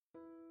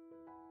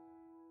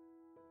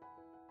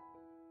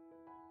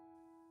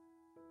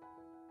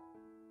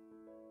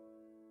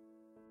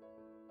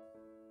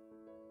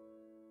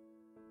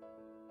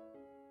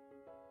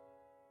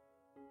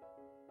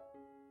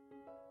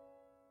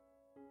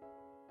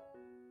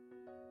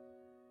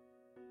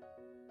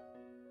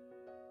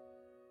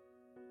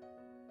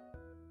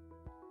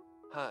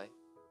Hi,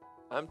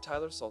 I'm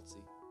Tyler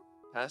Saltzy,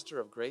 pastor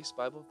of Grace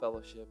Bible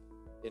Fellowship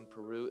in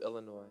Peru,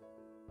 Illinois.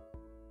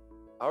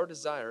 Our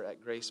desire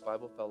at Grace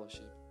Bible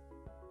Fellowship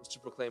is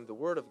to proclaim the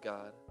Word of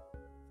God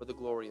for the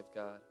glory of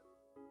God.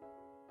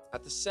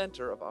 At the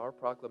center of our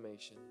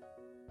proclamation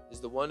is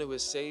the one who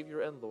is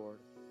Savior and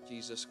Lord,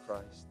 Jesus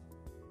Christ.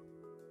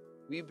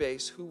 We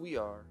base who we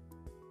are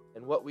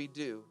and what we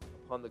do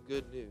upon the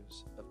good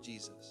news of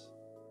Jesus.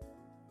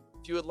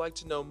 If you would like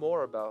to know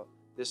more about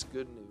this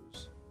good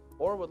news,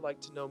 or would like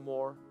to know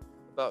more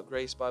about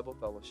Grace Bible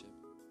Fellowship,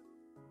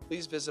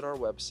 please visit our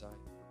website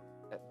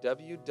at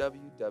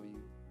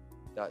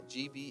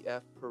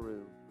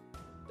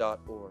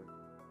www.gbfperu.org.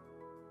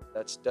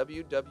 That's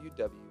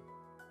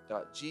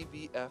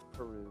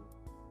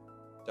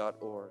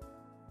www.gbfperu.org.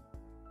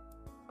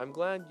 I'm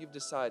glad you've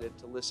decided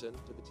to listen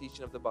to the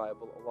teaching of the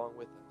Bible along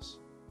with us,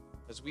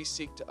 as we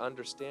seek to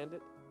understand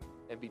it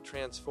and be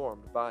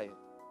transformed by it.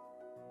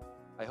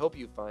 I hope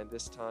you find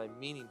this time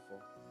meaningful,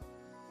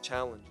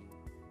 challenging,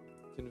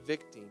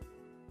 convicting,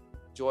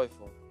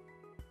 joyful,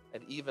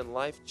 and even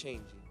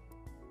life-changing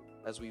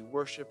as we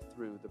worship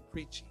through the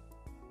preaching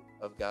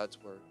of God's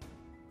Word.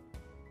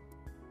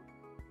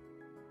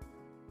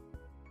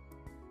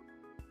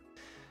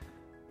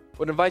 I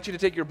would invite you to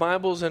take your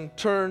Bibles and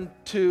turn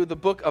to the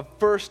book of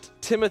 1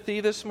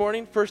 Timothy this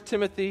morning. 1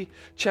 Timothy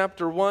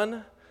chapter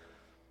 1,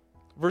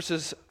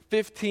 verses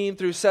 15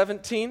 through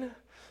 17.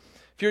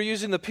 If you're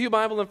using the Pew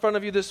Bible in front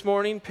of you this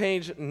morning,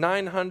 page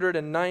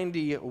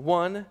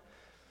 991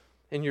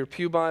 in your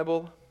Pew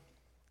Bible.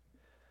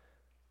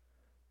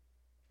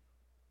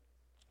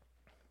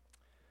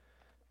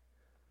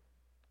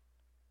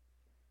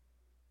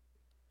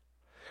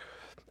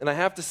 And I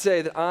have to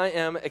say that I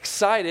am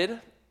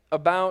excited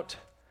about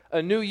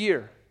a new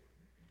year.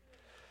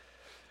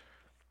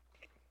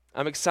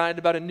 I'm excited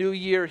about a new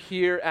year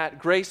here at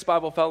Grace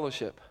Bible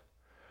Fellowship.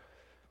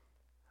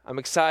 I'm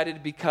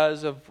excited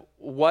because of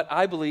what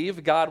I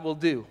believe God will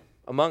do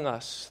among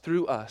us,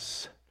 through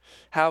us,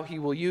 how He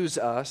will use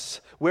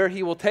us, where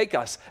He will take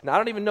us. And I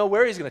don't even know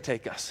where He's going to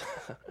take us.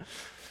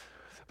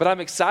 But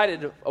I'm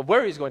excited of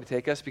where He's going to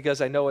take us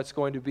because I know it's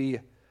going to be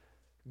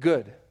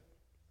good.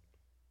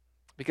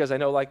 Because I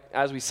know, like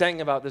as we sang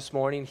about this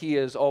morning, He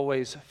is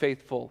always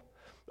faithful,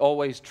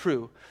 always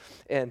true.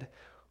 And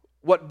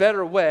what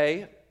better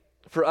way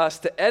for us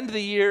to end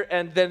the year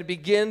and then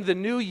begin the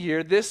new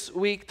year, this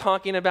week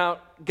talking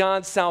about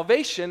God's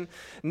salvation,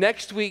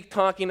 next week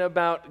talking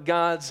about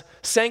God's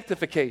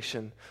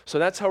sanctification. So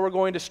that's how we're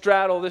going to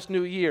straddle this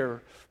new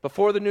year.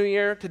 Before the new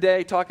year,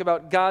 today talk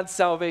about God's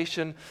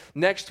salvation.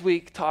 Next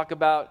week talk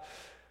about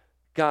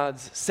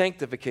God's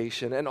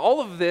sanctification. And all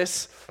of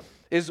this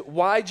is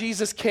why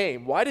Jesus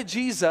came. Why did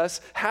Jesus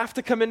have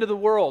to come into the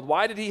world?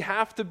 Why did He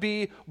have to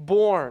be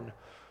born?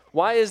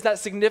 Why is that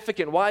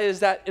significant? Why is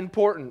that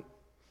important?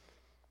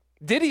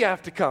 Did He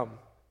have to come?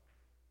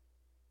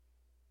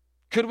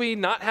 Could we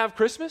not have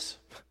Christmas?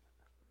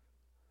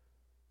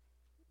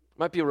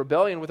 Might be a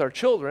rebellion with our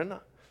children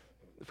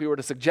if we were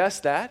to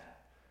suggest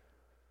that.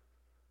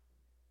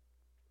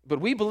 But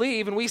we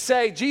believe and we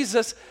say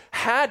Jesus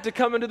had to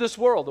come into this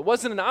world. It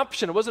wasn't an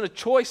option. It wasn't a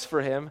choice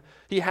for Him.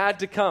 He had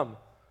to come.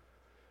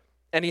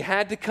 And He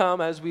had to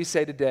come, as we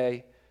say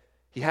today,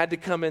 He had to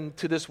come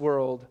into this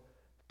world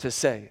to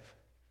save.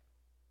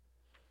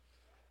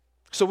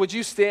 So would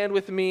you stand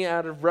with me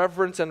out of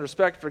reverence and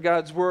respect for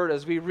God's Word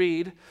as we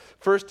read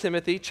 1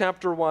 Timothy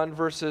chapter 1,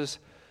 verses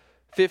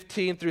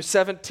 15 through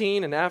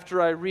 17. And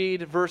after I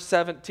read verse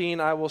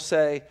 17, I will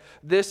say,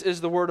 "This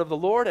is the word of the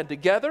Lord." And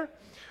together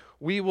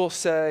we will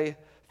say,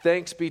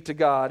 "Thanks be to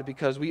God,"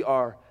 because we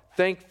are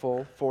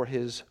thankful for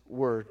His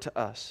word to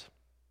us.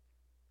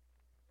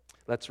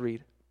 Let's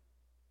read.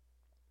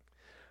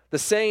 "The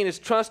saying is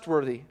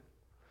trustworthy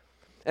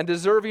and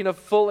deserving of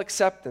full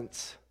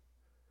acceptance,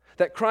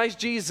 that Christ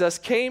Jesus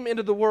came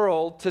into the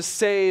world to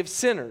save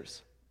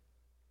sinners,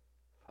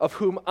 of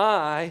whom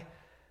I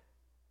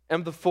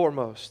am the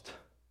foremost.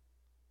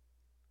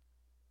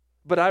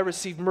 But I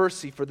receive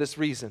mercy for this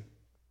reason,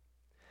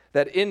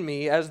 that in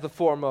me, as the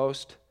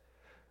foremost,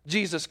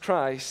 Jesus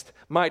Christ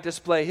might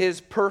display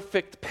His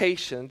perfect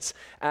patience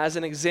as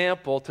an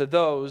example to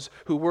those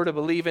who were to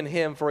believe in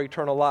Him for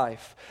eternal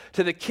life.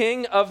 To the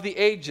King of the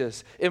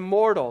ages,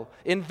 immortal,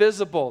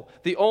 invisible,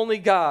 the only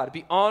God,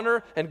 be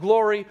honor and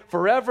glory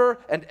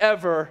forever and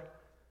ever.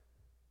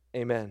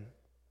 Amen."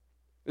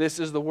 This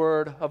is the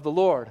word of the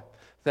Lord.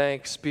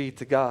 Thanks be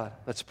to God.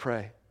 Let's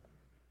pray.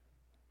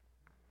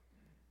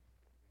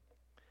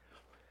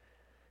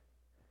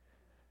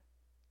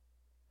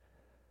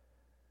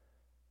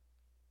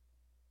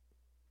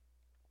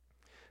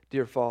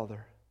 Dear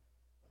Father,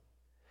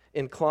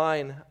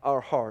 incline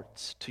our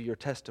hearts to your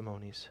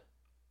testimonies.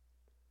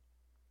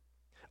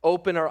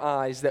 Open our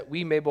eyes that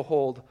we may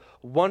behold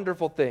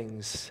wonderful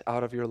things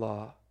out of your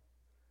law.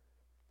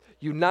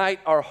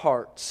 Unite our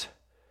hearts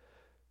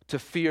to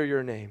fear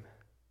your name.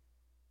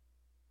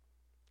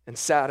 And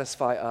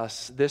satisfy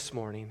us this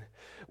morning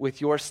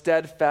with your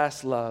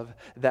steadfast love,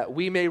 that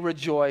we may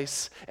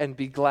rejoice and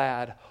be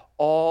glad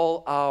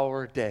all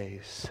our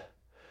days.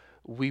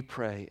 we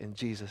pray in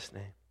Jesus'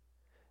 name.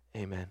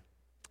 Amen.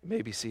 You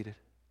may be seated.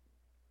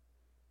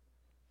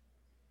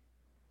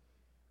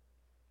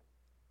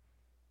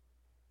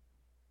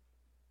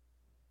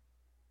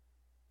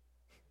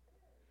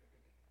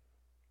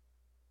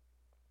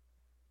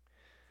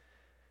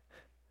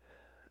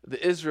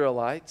 The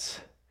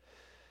Israelites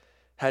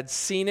had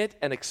seen it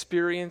and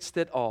experienced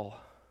it all.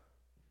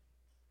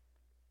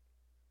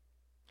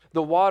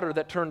 The water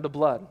that turned to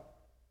blood,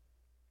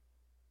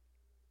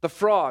 the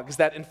frogs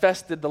that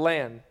infested the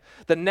land,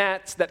 the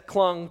gnats that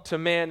clung to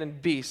man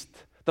and beast,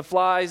 the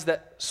flies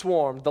that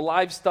swarmed, the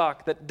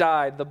livestock that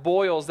died, the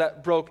boils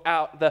that broke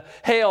out, the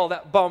hail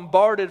that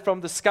bombarded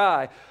from the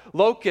sky,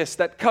 locusts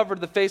that covered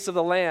the face of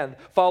the land,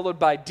 followed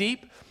by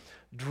deep,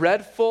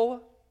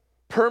 dreadful,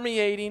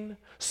 permeating,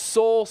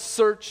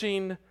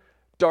 soul-searching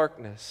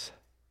darkness.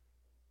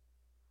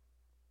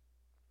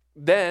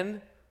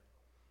 Then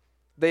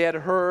they had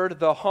heard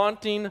the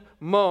haunting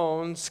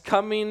moans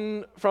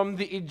coming from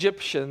the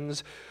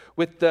Egyptians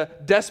with the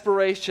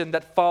desperation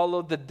that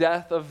followed the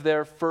death of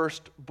their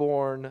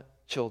firstborn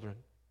children.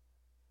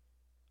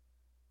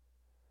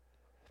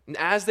 And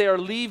as they are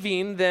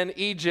leaving then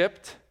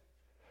Egypt,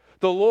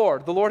 the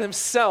Lord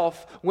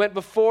himself went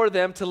before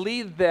them to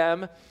lead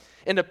them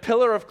in a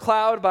pillar of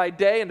cloud by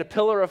day and a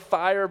pillar of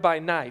fire by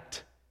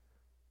night.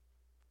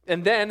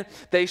 And then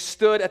they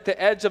stood at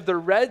the edge of the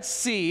Red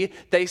Sea.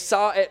 They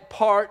saw it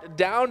part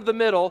down the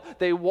middle.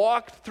 They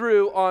walked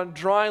through on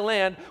dry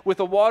land with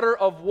a water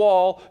of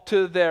wall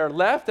to their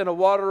left and a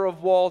water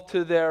of wall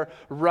to their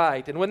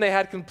right. And when they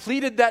had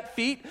completed that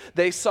feat,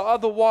 they saw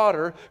the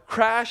water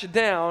crash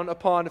down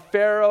upon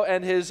Pharaoh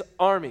and his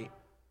army.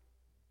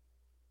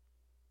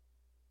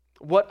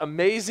 What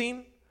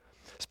amazing,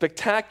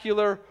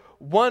 spectacular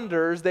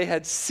wonders they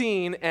had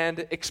seen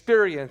and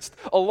experienced,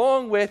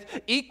 along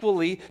with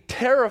equally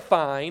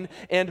terrifying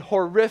and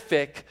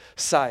horrific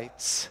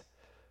sights,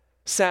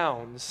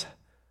 sounds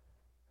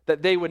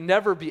that they would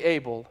never be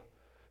able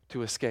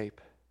to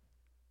escape.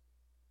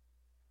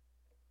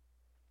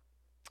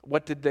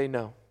 What did they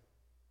know?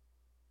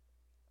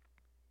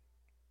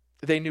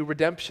 They knew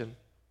redemption.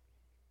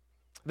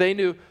 They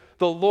knew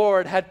the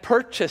Lord had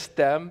purchased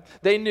them.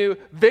 They knew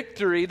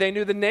victory. They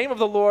knew the name of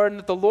the Lord and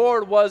that the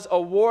Lord was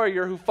a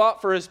warrior who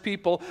fought for his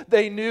people.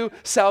 They knew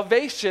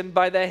salvation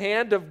by the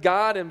hand of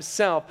God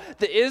himself.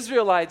 The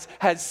Israelites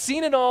had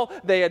seen it all.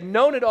 They had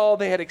known it all.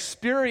 They had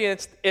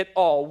experienced it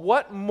all.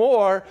 What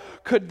more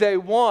could they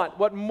want?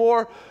 What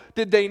more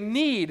did they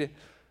need?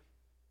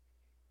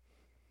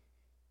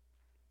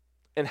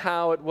 And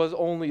how it was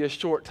only a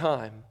short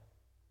time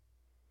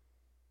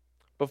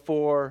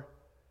before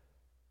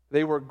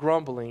they were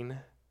grumbling,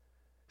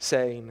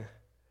 saying,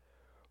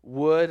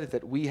 "Would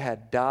that we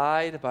had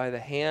died by the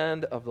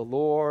hand of the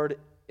Lord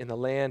in the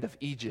land of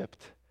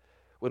Egypt,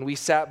 when we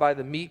sat by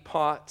the meat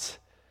pots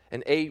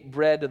and ate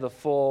bread to the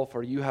full,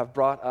 for you have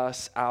brought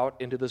us out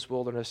into this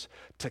wilderness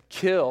to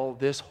kill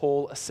this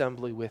whole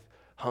assembly with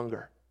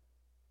hunger."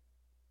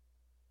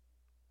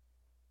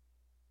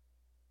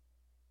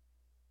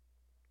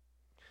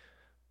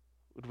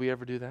 Would we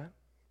ever do that?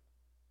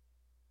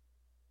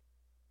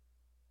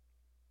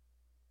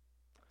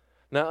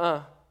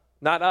 Nuh-uh,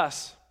 not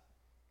us.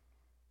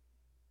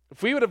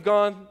 If we would have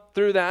gone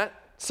through that,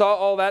 saw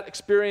all that,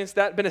 experienced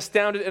that, been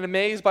astounded and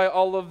amazed by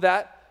all of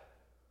that,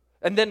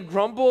 and then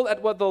grumbled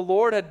at what the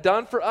Lord had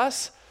done for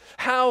us,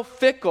 how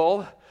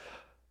fickle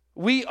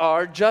we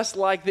are, just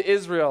like the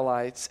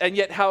Israelites, and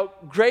yet how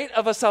great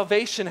of a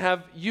salvation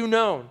have you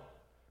known?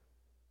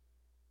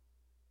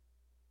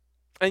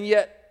 And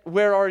yet,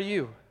 where are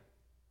you?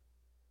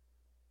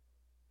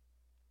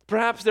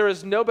 Perhaps there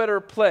is no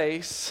better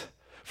place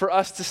for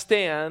us to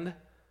stand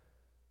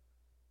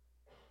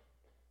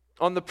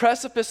on the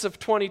precipice of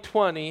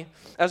 2020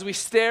 as we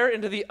stare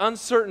into the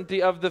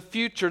uncertainty of the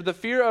future, the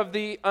fear of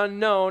the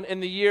unknown in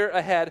the year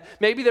ahead.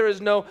 Maybe there is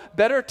no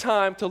better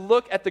time to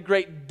look at the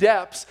great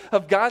depths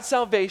of God's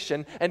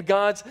salvation and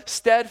God's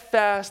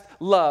steadfast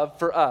love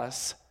for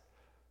us.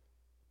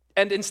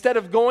 And instead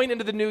of going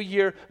into the new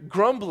year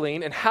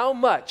grumbling, and how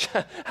much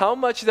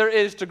there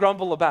is to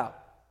grumble about,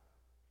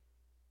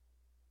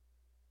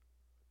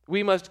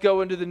 we must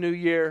go into the new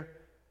year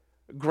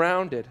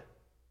grounded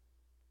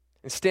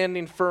and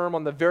standing firm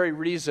on the very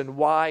reason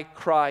why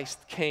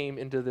Christ came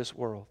into this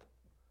world.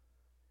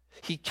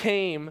 He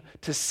came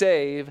to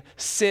save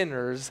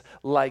sinners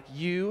like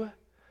you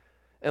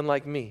and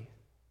like me.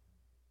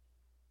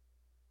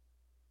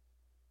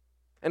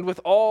 And with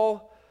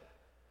all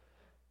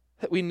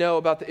that we know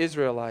about the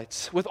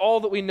Israelites, with all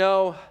that we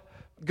know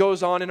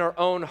goes on in our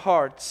own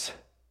hearts,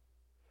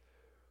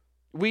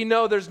 we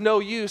know there's no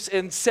use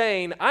in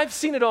saying, "I've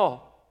seen it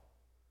all.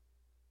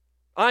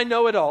 I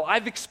know it all.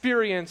 I've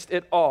experienced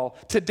it all."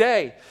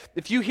 Today,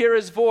 if you hear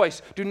his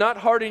voice, do not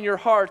harden your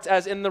hearts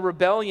as in the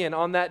rebellion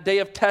on that day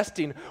of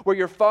testing where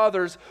your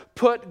fathers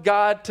put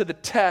God to the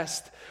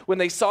test when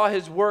they saw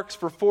his works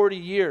for 40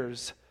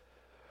 years.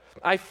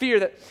 I fear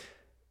that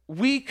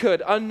we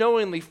could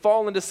unknowingly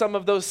fall into some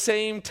of those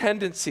same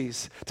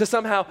tendencies to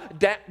somehow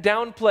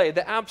downplay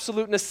the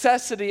absolute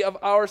necessity of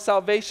our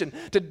salvation,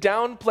 to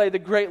downplay the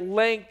great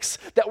lengths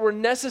that were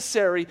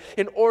necessary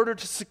in order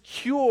to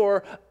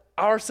secure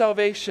our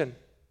salvation.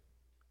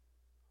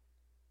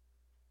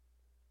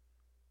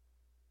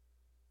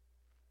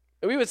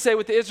 And we would say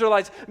with the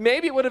Israelites,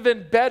 maybe it would have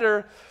been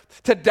better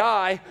to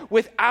die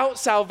without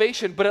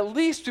salvation, but at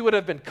least we would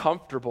have been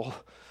comfortable.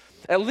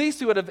 At least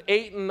we would have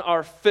eaten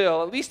our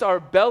fill. At least our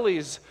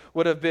bellies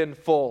would have been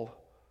full.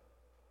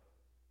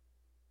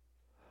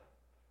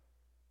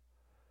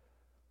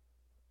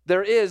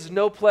 There is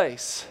no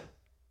place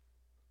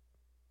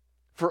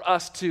for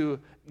us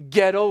to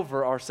get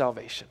over our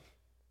salvation.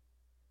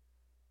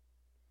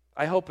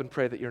 I hope and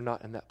pray that you're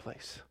not in that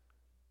place.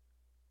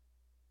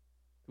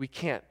 We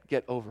can't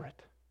get over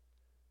it.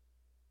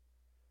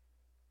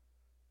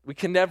 We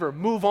can never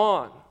move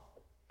on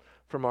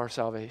from our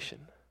salvation.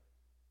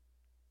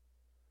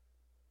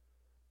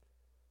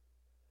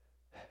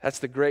 That's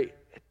the great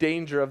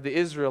danger of the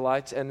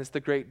Israelites, and it's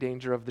the great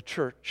danger of the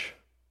church.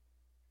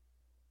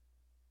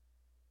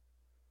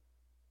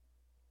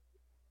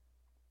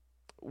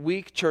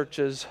 Weak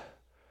churches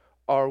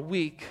are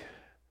weak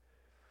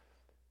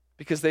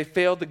because they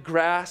fail to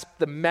grasp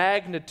the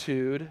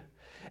magnitude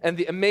and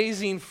the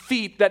amazing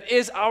feat that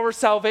is our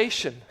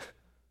salvation.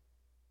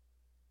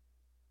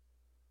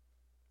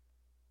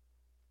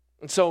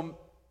 And so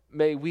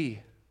may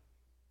we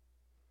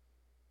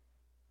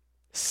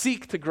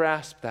seek to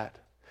grasp that,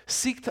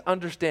 seek to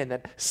understand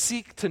that,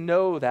 seek to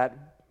know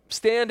that,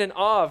 stand in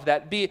awe of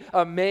that, be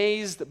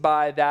amazed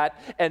by that,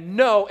 and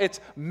know its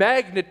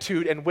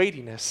magnitude and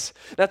weightiness.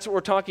 That's what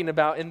we're talking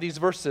about in these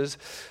verses.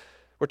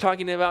 We're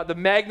talking about the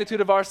magnitude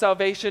of our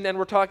salvation, and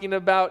we're talking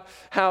about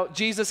how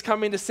Jesus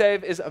coming to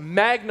save is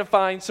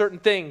magnifying certain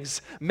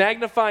things.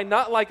 Magnifying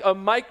not like a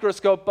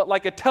microscope, but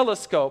like a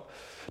telescope.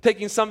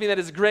 Taking something that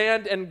is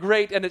grand and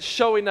great, and it's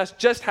showing us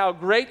just how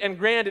great and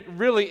grand it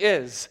really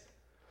is.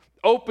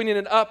 Opening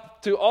it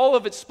up to all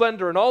of its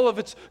splendor and all of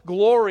its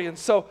glory. And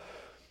so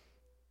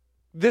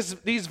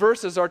these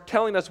verses are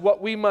telling us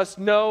what we must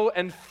know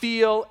and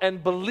feel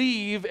and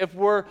believe if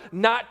we're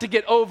not to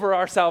get over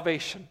our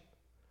salvation.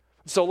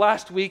 So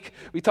last week,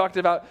 we talked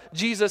about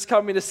Jesus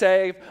coming to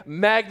save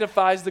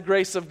magnifies the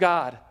grace of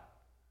God.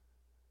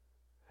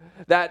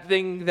 That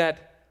thing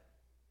that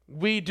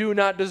we do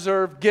not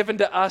deserve, given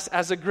to us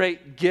as a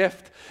great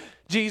gift.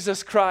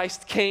 Jesus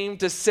Christ came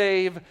to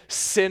save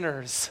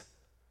sinners.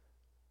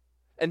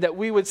 And that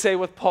we would say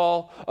with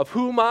Paul, of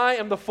whom I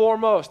am the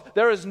foremost.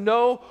 There is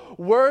no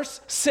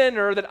worse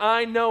sinner that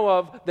I know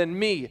of than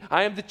me.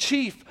 I am the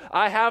chief.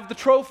 I have the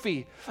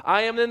trophy.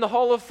 I am in the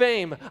hall of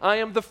fame. I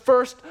am the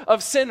first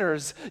of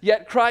sinners.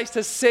 Yet Christ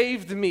has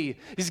saved me.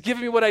 He's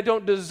given me what I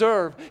don't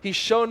deserve. He's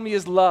shown me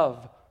his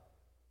love.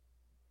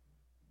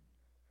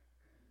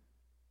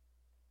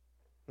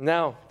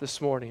 Now,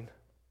 this morning,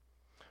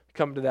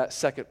 come to that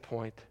second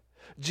point.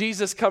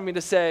 Jesus coming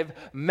to save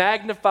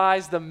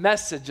magnifies the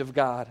message of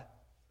God.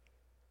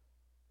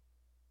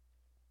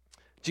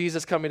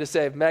 Jesus coming to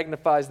save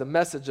magnifies the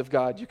message of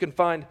God. You can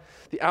find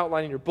the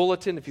outline in your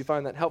bulletin if you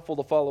find that helpful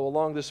to follow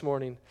along this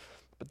morning.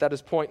 But that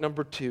is point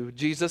number 2.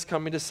 Jesus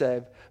coming to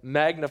save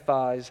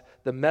magnifies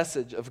the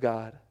message of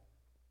God.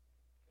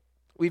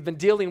 We've been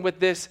dealing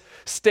with this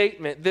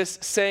statement, this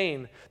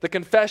saying, the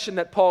confession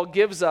that Paul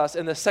gives us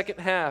in the second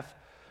half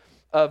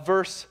of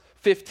verse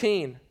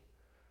 15.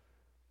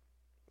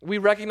 We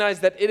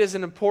recognize that it is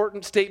an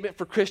important statement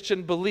for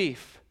Christian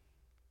belief.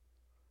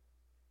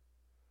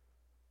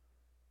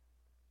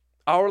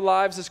 Our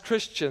lives as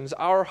Christians,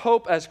 our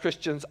hope as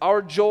Christians,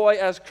 our joy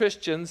as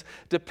Christians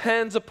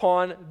depends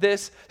upon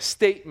this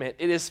statement.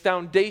 It is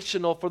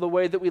foundational for the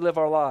way that we live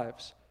our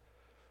lives.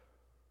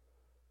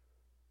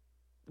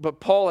 But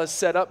Paul has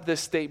set up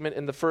this statement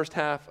in the first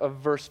half of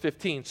verse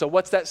 15. So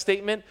what's that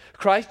statement?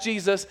 Christ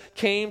Jesus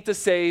came to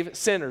save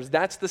sinners.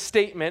 That's the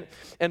statement.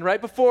 And right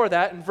before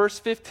that, in verse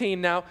 15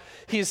 now,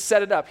 he's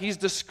set it up. He's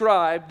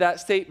described that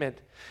statement.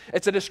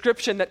 It's a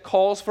description that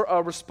calls for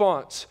a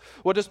response.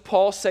 What does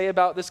Paul say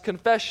about this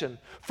confession?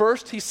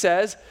 First, he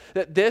says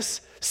that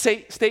this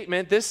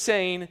statement, this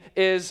saying,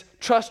 is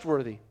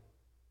trustworthy.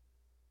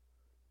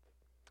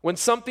 When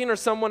something or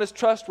someone is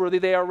trustworthy,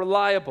 they are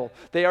reliable,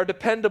 they are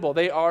dependable,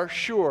 they are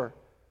sure.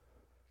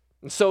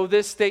 And so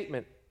this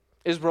statement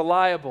is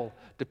reliable,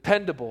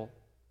 dependable,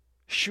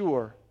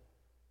 sure.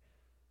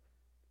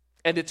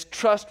 And it's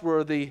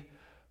trustworthy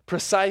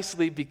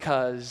precisely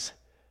because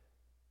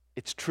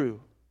it's true.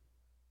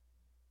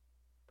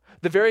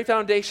 The very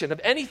foundation of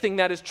anything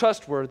that is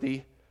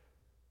trustworthy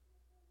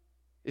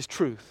is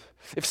truth.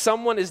 If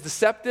someone is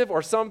deceptive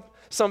or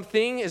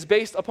something is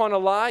based upon a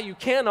lie, you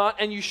cannot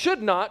and you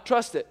should not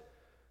trust it.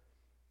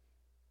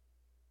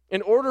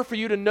 In order for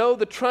you to know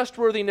the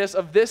trustworthiness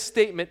of this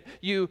statement,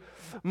 you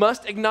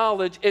must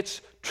acknowledge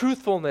its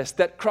truthfulness,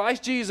 that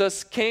Christ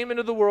Jesus came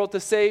into the world to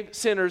save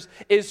sinners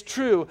is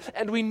true.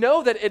 And we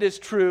know that it is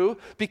true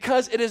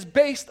because it is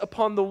based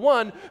upon the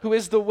one who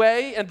is the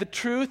way and the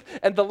truth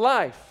and the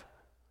life.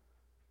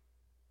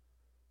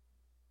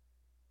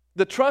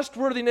 The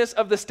trustworthiness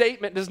of the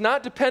statement does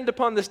not depend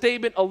upon the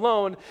statement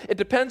alone. It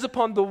depends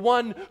upon the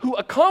one who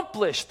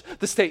accomplished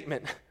the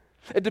statement.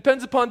 It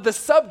depends upon the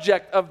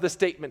subject of the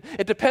statement.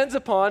 It depends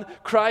upon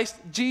Christ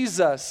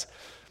Jesus.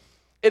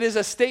 It is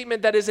a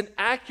statement that is an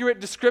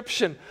accurate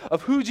description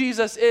of who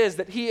Jesus is,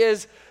 that he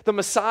is the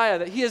Messiah,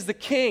 that he is the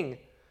King.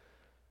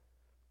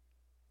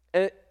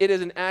 And it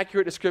is an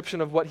accurate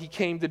description of what he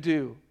came to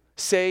do,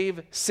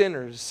 save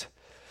sinners.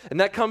 And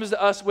that comes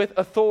to us with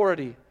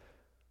authority.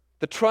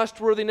 The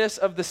trustworthiness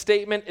of the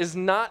statement is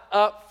not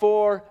up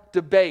for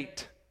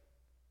debate.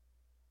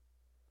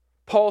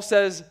 Paul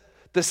says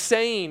the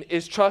saying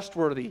is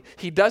trustworthy.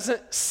 He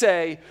doesn't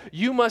say,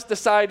 you must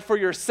decide for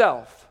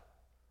yourself.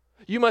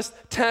 You must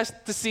test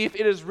to see if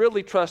it is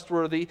really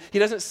trustworthy. He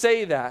doesn't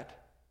say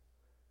that.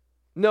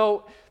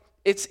 No,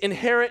 its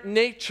inherent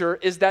nature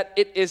is that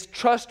it is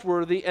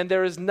trustworthy, and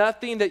there is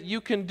nothing that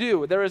you can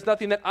do. There is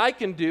nothing that I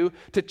can do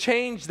to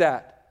change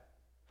that.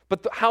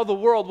 But how the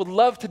world would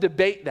love to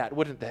debate that,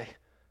 wouldn't they?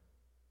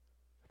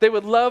 They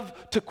would love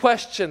to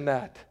question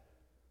that.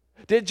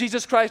 Did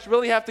Jesus Christ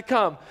really have to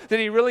come? Did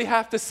he really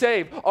have to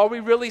save? Are we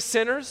really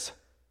sinners?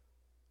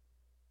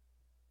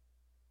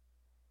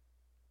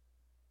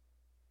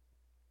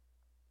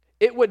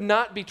 It would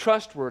not be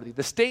trustworthy.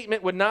 The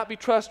statement would not be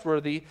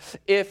trustworthy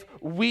if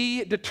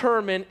we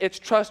determine its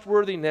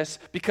trustworthiness,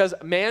 because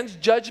man's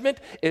judgment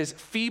is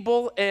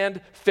feeble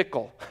and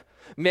fickle.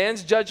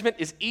 Man's judgment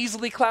is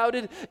easily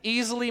clouded,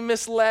 easily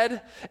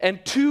misled,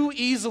 and too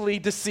easily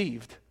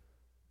deceived.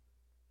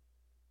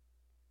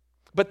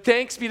 But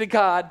thanks be to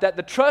God that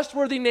the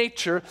trustworthy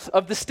nature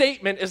of the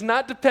statement is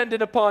not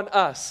dependent upon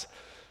us.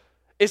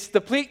 It's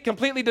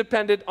completely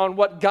dependent on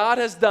what God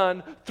has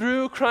done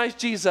through Christ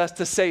Jesus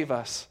to save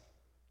us.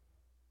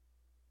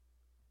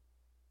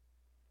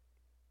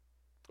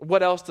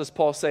 What else does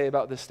Paul say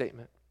about this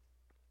statement?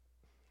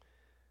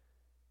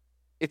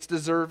 It's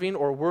deserving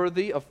or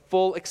worthy of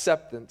full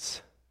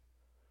acceptance.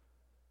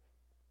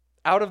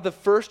 Out of the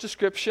first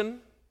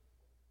description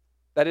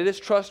that it is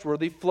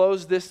trustworthy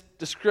flows this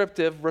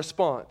descriptive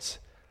response.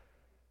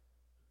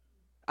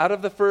 Out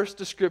of the first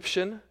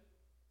description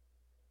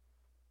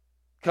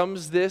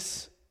comes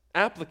this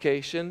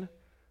application,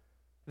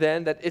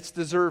 then, that it's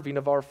deserving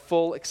of our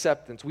full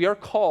acceptance. We are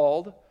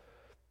called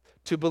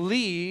to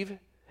believe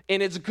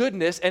in its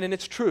goodness and in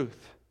its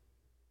truth.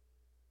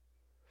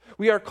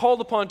 We are called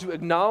upon to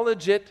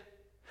acknowledge it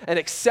and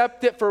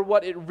accept it for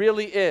what it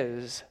really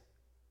is.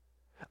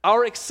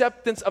 Our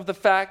acceptance of the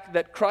fact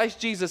that Christ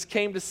Jesus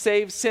came to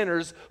save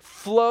sinners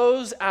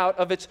flows out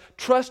of its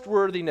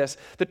trustworthiness.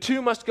 The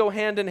two must go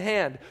hand in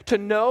hand. To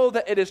know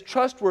that it is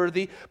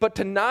trustworthy, but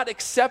to not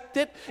accept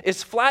it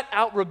is flat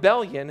out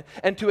rebellion.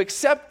 And to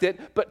accept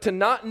it, but to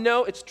not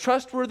know its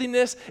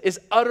trustworthiness is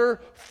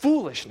utter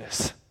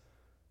foolishness.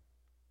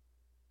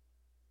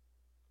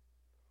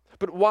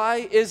 But why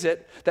is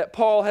it that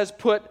Paul has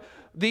put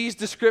these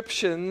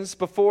descriptions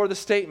before the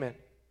statement?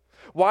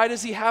 Why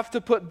does he have to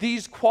put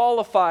these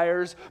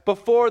qualifiers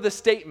before the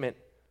statement?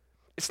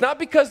 It's not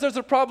because there's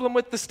a problem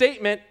with the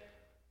statement.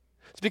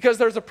 It's because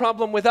there's a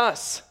problem with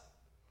us.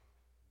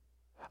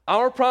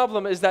 Our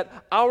problem is that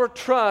our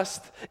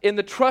trust in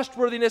the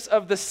trustworthiness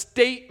of the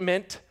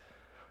statement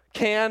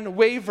can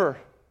waver.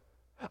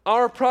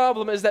 Our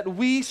problem is that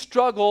we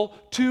struggle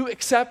to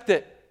accept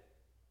it.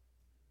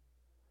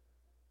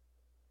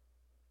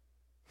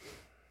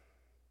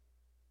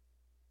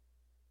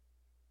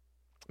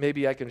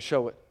 Maybe I can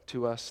show it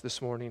to us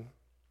this morning.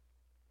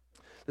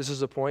 This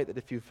is a point that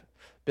if you've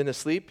been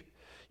asleep,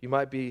 you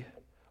might be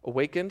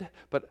awakened,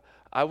 but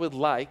I would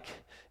like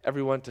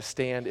everyone to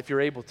stand, if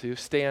you're able to,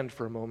 stand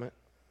for a moment.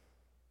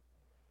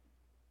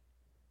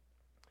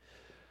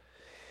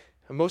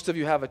 And most of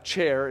you have a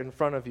chair in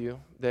front of you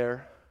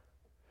there.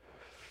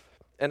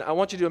 And I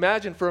want you to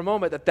imagine for a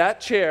moment that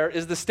that chair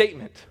is the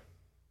statement.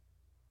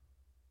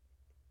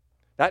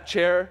 That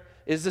chair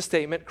is the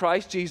statement,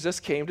 Christ Jesus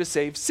came to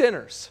save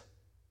sinners.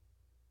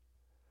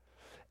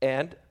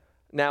 And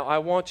now I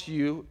want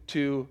you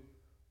to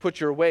put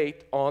your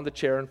weight on the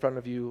chair in front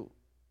of you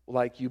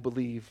like you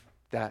believe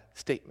that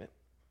statement.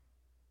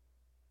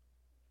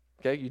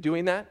 Okay, you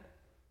doing that?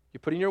 You're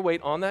putting your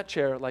weight on that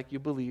chair like you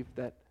believe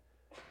that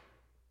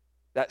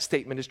that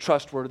statement is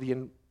trustworthy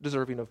and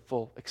deserving of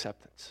full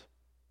acceptance.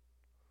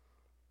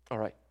 All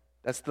right,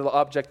 that's the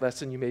object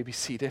lesson. You may be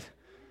seated.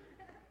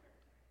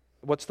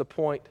 What's the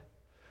point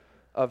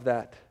of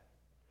that?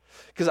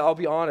 Because I'll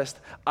be honest,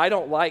 I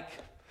don't like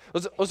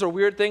those are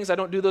weird things. I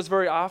don't do those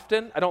very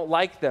often. I don't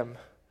like them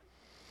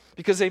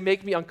because they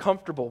make me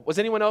uncomfortable. Was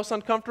anyone else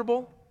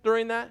uncomfortable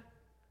during that?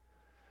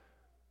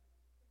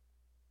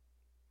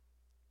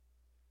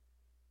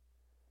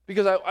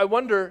 Because I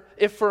wonder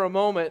if for a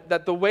moment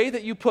that the way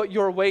that you put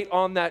your weight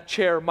on that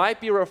chair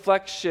might be a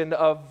reflection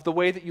of the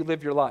way that you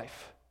live your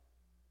life.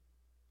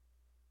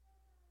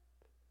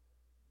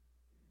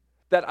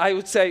 That I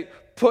would say,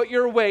 put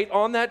your weight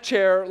on that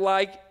chair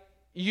like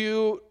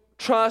you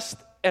trust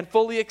and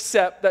fully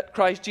accept that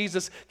Christ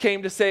Jesus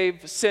came to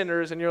save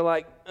sinners, and you're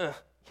like,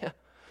 yeah.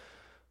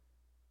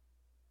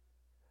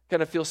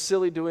 Kind of feel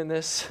silly doing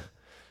this.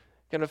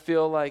 Kind of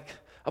feel like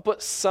I'll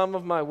put some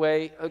of my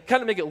weight,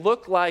 kind of make it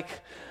look like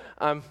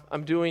I'm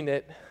doing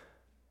it.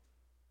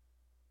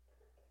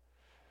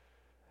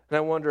 And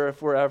I wonder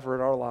if we're ever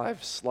in our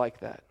lives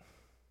like that.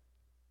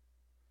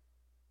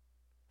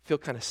 Feel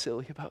kind of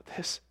silly about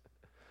this.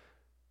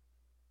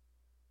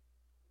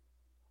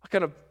 I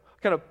kind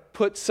of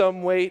put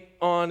some weight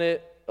on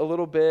it a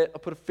little bit. I'll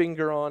put a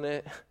finger on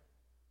it.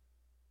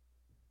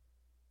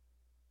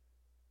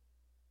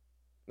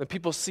 When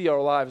people see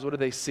our lives, what do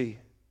they see?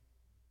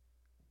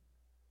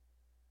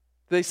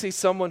 They see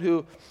someone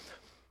who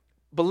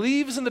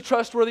believes in the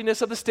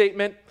trustworthiness of the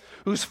statement,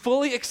 who's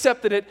fully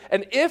accepted it,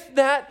 and if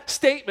that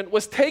statement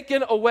was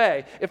taken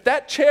away, if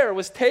that chair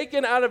was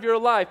taken out of your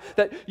life,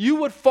 that you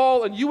would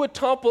fall and you would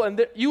topple and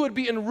that you would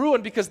be in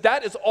ruin because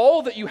that is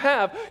all that you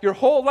have your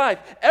whole life.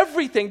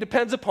 Everything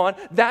depends upon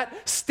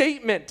that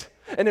statement.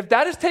 And if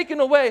that is taken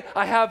away,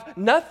 I have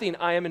nothing.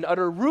 I am in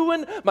utter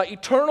ruin. My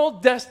eternal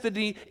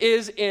destiny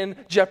is in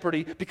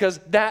jeopardy because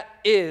that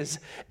is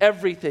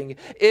everything.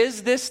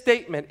 Is this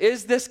statement,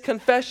 is this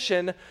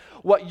confession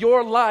what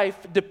your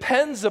life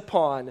depends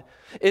upon?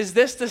 Is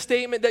this the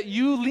statement that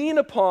you lean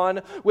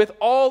upon with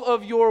all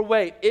of your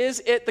weight?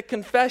 Is it the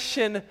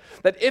confession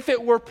that if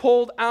it were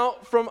pulled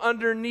out from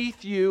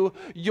underneath you,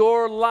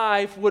 your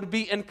life would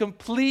be in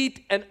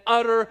complete and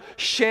utter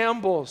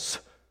shambles?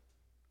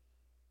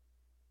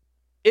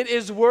 It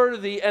is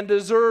worthy and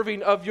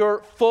deserving of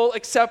your full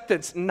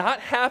acceptance, not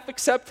half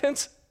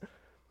acceptance,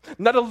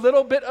 not a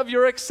little bit of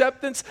your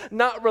acceptance,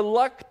 not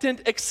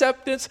reluctant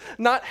acceptance,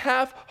 not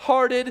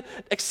half-hearted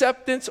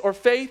acceptance or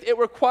faith. It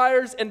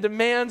requires and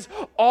demands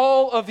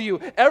all of you,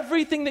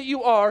 everything that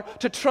you are,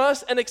 to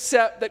trust and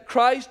accept that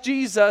Christ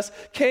Jesus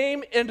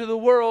came into the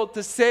world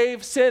to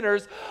save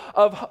sinners,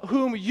 of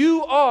whom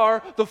you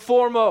are the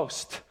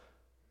foremost.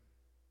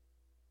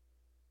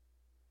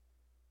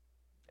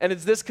 And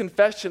it's this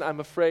confession, I'm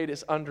afraid,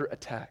 is under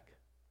attack.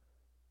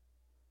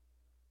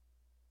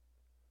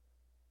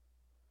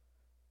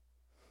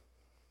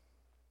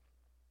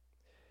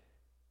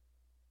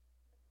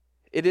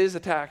 It is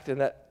attacked, and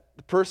that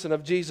the person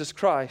of Jesus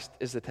Christ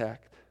is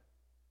attacked.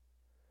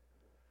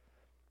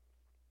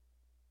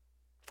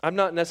 I'm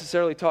not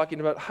necessarily talking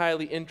about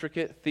highly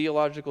intricate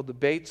theological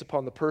debates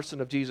upon the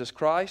person of Jesus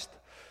Christ,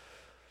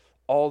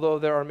 although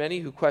there are many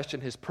who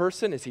question his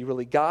person. Is he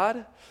really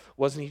God?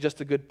 Wasn't he just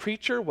a good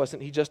preacher?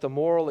 Wasn't he just a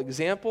moral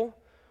example?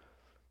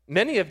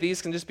 Many of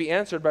these can just be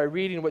answered by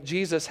reading what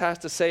Jesus has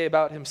to say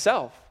about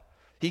himself.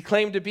 He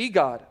claimed to be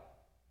God.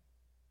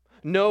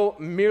 No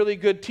merely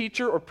good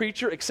teacher or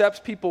preacher accepts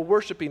people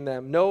worshiping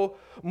them. No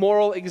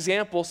moral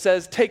example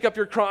says, take up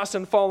your cross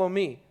and follow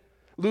me.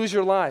 Lose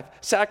your life,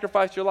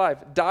 sacrifice your life,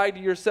 die to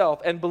yourself,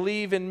 and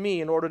believe in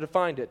me in order to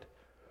find it.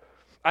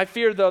 I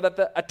fear, though, that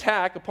the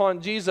attack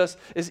upon Jesus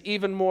is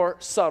even more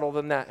subtle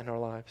than that in our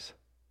lives.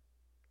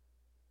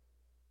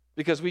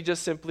 Because we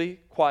just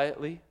simply,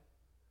 quietly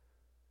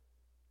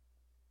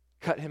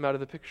cut him out of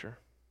the picture.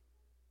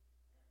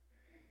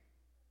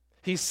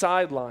 He's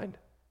sidelined.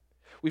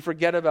 We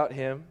forget about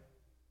him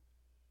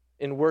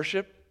in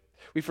worship.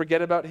 We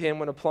forget about him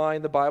when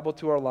applying the Bible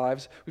to our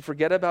lives. We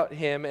forget about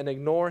him and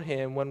ignore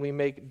him when we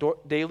make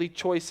daily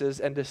choices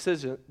and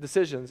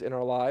decisions in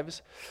our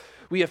lives.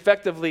 We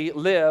effectively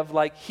live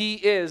like he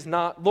is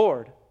not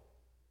Lord.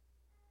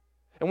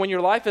 And when your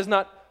life is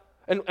not,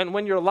 and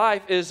when your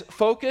life is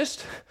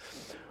focused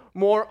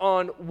more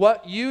on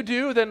what you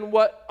do than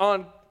what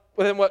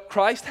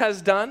Christ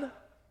has done.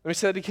 Let me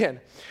say it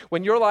again.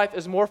 When your life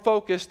is more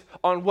focused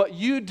on what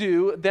you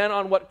do than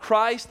on what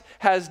Christ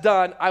has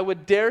done, I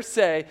would dare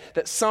say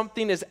that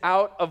something is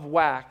out of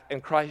whack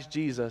and Christ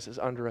Jesus is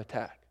under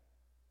attack.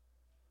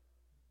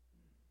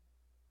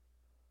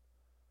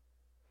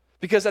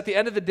 Because at the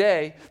end of the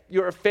day,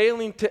 you're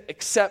failing to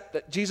accept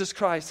that Jesus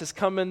Christ has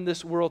come in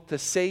this world to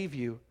save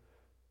you.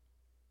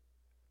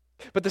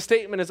 But the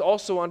statement is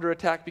also under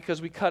attack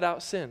because we cut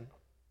out sin.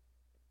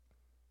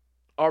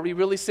 Are we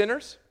really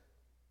sinners?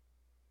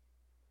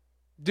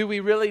 Do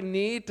we really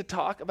need to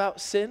talk about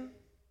sin?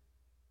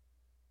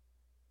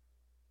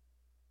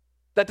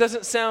 That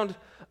doesn't sound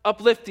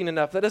uplifting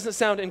enough. That doesn't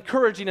sound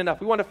encouraging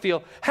enough. We want to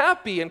feel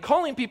happy, and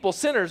calling people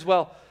sinners,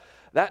 well,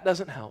 that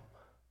doesn't help.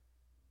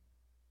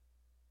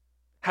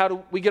 How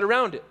do we get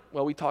around it?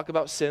 Well, we talk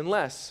about sin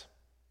less.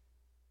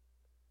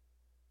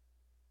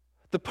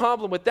 The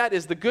problem with that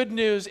is the good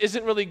news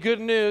isn't really good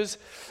news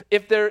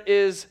if there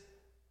is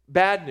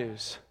bad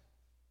news.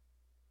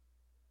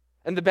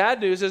 And the bad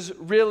news is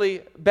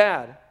really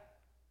bad.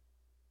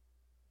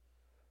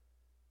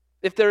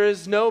 If there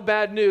is no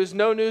bad news,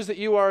 no news that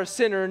you are a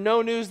sinner,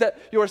 no news that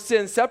your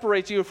sin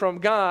separates you from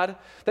God,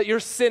 that your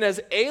sin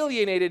has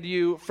alienated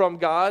you from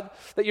God,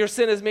 that your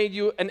sin has made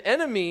you an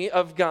enemy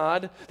of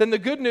God, then the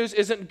good news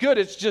isn't good,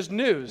 it's just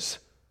news.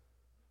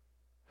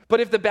 But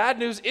if the bad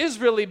news is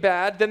really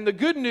bad, then the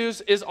good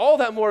news is all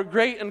that more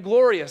great and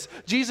glorious.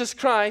 Jesus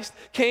Christ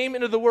came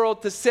into the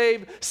world to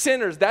save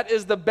sinners. That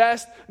is the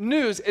best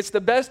news. It's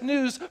the best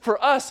news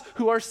for us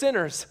who are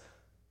sinners.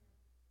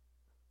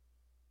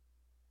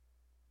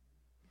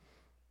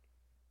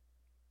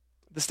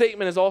 The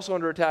statement is also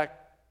under attack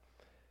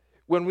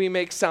when we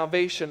make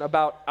salvation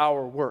about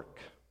our work.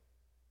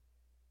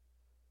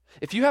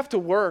 If you have to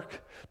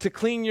work to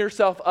clean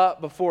yourself up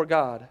before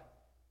God,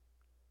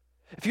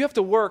 if you have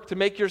to work to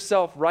make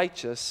yourself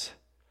righteous,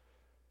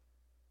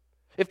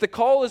 if the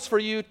call is for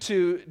you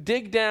to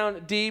dig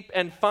down deep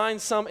and find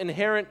some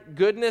inherent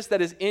goodness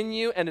that is in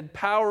you and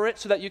empower it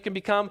so that you can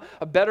become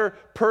a better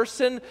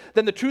person,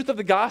 then the truth of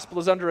the gospel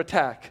is under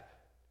attack.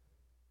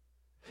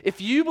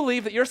 If you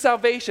believe that your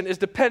salvation is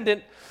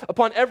dependent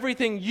upon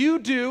everything you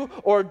do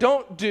or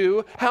don't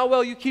do, how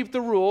well you keep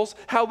the rules,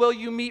 how well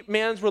you meet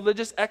man's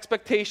religious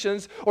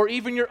expectations, or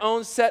even your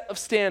own set of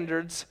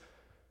standards,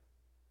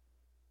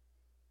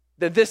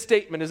 then this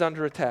statement is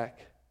under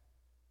attack.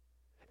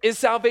 Is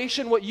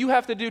salvation what you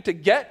have to do to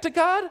get to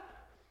God?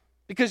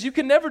 Because you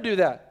can never do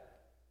that.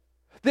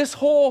 This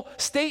whole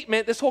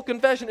statement, this whole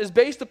confession is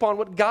based upon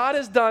what God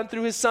has done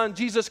through his Son,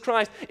 Jesus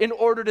Christ, in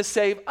order to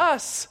save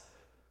us.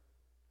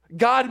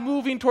 God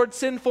moving towards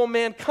sinful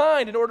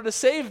mankind in order to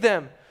save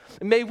them.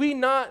 And may we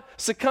not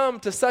succumb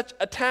to such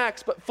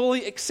attacks, but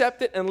fully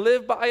accept it and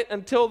live by it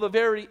until the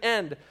very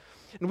end.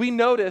 And we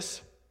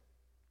notice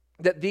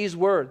that these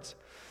words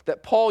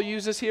that Paul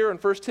uses here in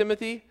 1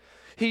 Timothy,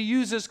 he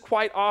uses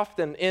quite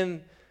often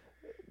in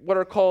what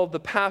are called the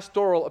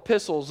pastoral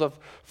epistles of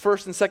 1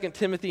 and 2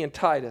 Timothy and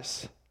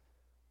Titus.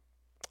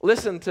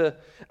 Listen to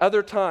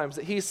other times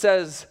that he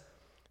says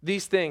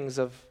these things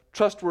of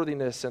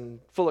trustworthiness and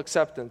full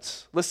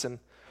acceptance. Listen,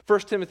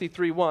 1 Timothy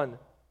 3:1.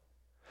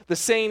 The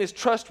saying is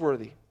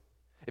trustworthy.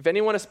 If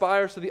anyone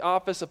aspires to the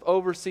office of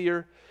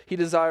overseer, he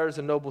desires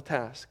a noble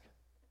task.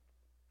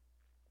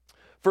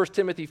 1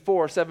 Timothy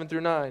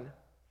 4:7-9.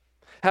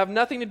 Have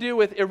nothing to do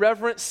with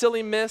irreverent,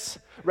 silly myths.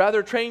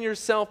 Rather, train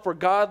yourself for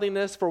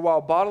godliness, for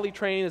while bodily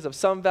training is of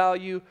some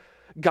value,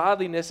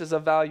 godliness is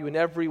of value in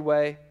every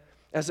way,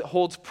 as it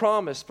holds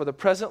promise for the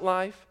present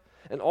life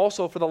and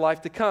also for the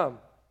life to come.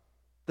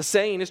 The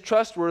saying is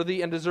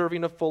trustworthy and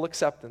deserving of full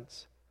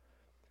acceptance.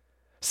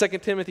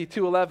 2 Timothy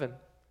 2:11.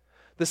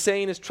 The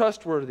saying is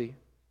trustworthy.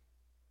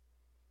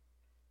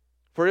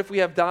 For if we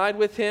have died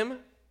with him,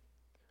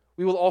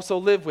 we will also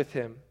live with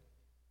him.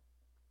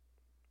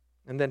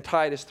 And then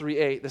Titus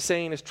 3:8, the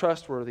saying is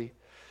trustworthy.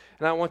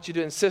 And I want you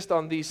to insist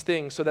on these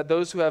things so that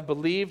those who have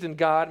believed in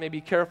God may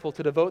be careful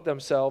to devote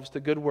themselves to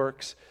good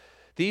works.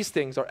 These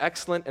things are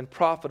excellent and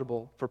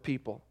profitable for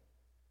people.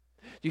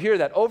 You hear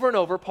that over and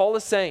over. Paul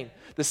is saying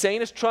the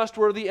saying is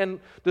trustworthy and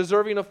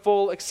deserving of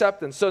full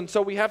acceptance.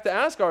 So we have to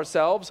ask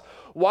ourselves,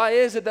 why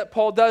is it that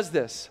Paul does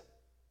this?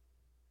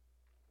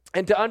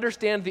 And to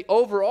understand the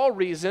overall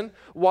reason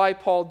why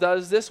Paul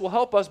does this will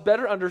help us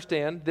better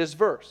understand this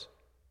verse.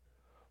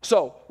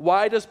 So,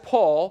 why does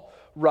Paul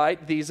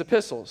write these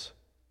epistles?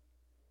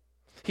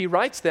 He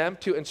writes them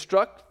to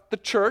instruct the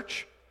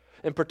church,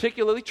 and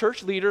particularly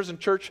church leaders and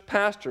church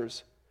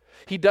pastors.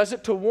 He does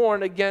it to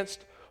warn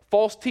against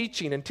false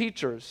teaching and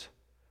teachers.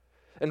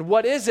 And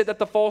what is it that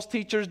the false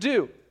teachers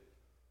do?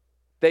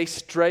 They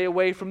stray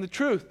away from the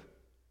truth.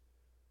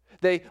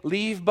 They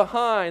leave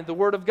behind the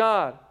Word of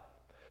God.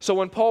 So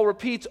when Paul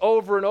repeats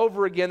over and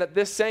over again that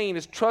this saying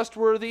is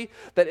trustworthy,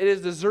 that it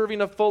is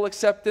deserving of full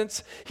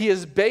acceptance, he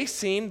is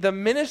basing the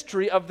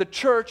ministry of the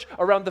church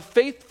around the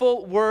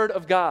faithful Word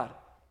of God.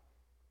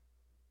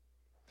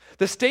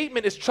 The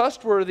statement is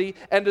trustworthy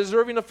and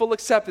deserving of full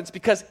acceptance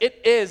because it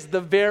is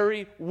the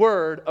very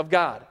Word of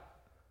God.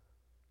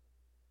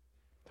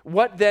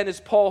 What then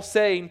is Paul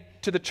saying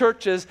to the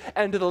churches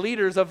and to the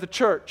leaders of the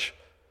church?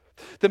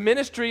 The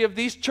ministry of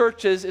these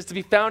churches is to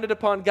be founded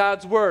upon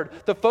God's word.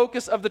 The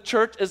focus of the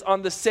church is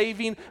on the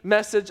saving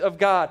message of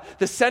God.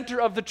 The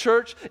center of the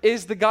church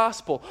is the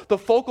gospel. The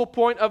focal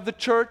point of the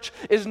church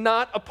is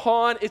not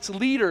upon its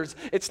leaders.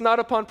 It's not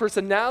upon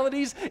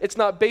personalities. It's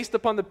not based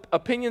upon the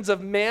opinions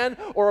of man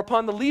or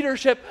upon the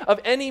leadership of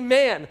any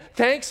man.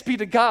 Thanks be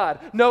to God.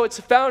 No, it's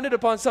founded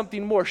upon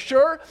something more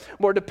sure,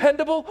 more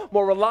dependable,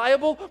 more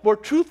reliable, more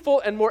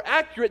truthful, and more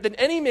accurate than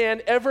any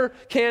man ever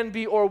can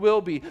be or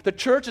will be. The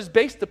church is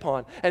based upon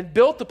and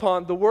built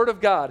upon the Word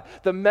of God,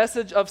 the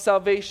message of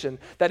salvation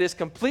that is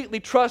completely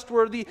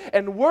trustworthy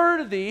and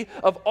worthy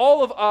of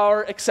all of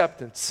our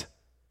acceptance.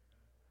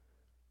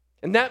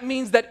 And that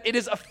means that it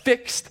is a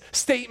fixed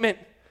statement.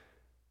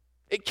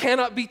 It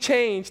cannot be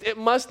changed. It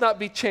must not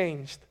be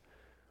changed.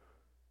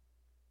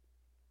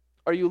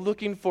 Are you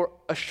looking for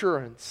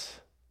assurance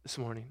this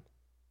morning?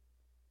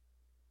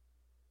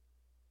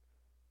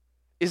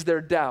 Is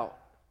there doubt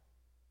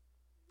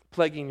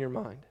plaguing your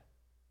mind?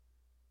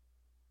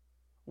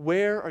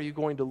 Where are you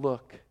going to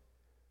look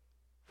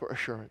for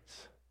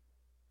assurance?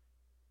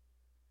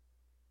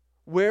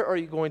 Where are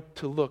you going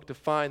to look to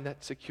find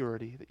that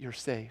security that you're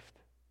saved?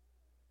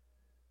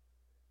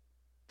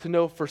 To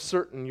know for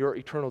certain your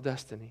eternal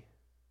destiny?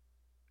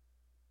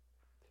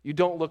 You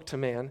don't look to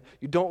man.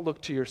 You don't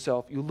look to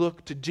yourself. You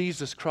look to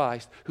Jesus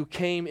Christ, who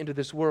came into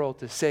this world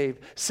to save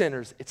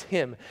sinners. It's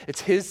Him.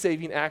 It's His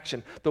saving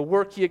action, the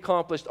work He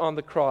accomplished on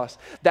the cross.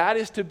 That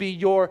is to be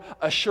your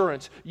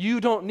assurance.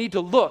 You don't need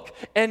to look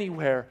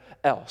anywhere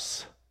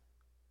else.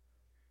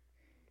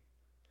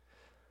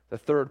 The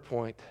third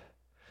point,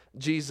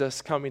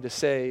 Jesus coming to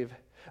save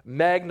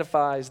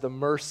magnifies the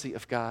mercy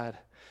of God.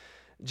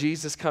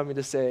 Jesus coming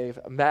to save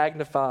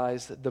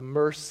magnifies the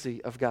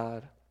mercy of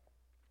God.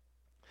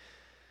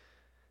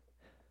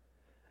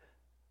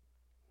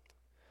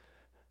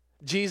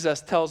 Jesus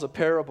tells a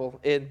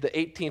parable in the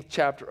 18th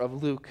chapter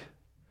of Luke.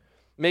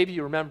 Maybe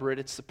you remember it.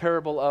 It's the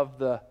parable of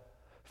the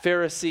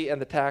Pharisee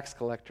and the tax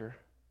collector.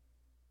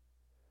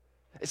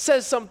 It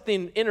says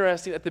something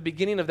interesting at the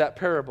beginning of that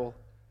parable.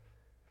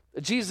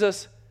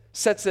 Jesus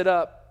sets it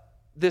up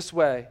this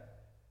way.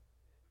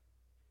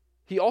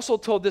 He also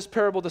told this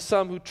parable to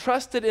some who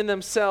trusted in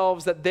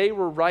themselves that they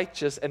were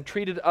righteous and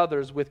treated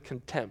others with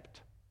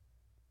contempt.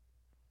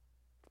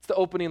 It's the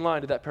opening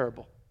line to that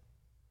parable.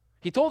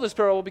 He told this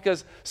parable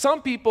because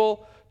some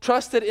people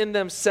trusted in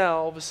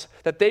themselves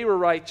that they were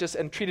righteous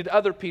and treated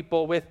other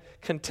people with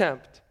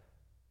contempt.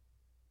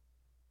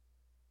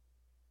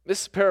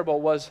 This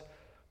parable was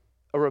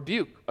a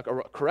rebuke, a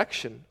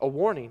correction, a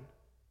warning.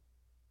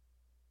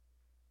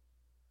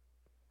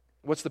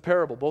 What's the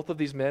parable? Both of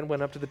these men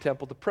went up to the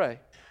temple to pray.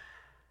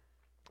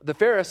 The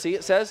Pharisee,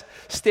 it says,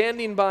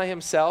 standing by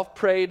himself,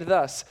 prayed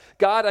thus: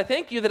 God, I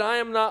thank you that I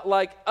am not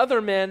like other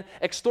men,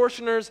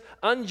 extortioners,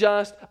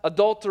 unjust,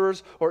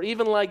 adulterers, or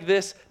even like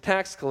this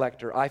tax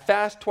collector. I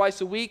fast twice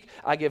a week.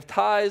 I give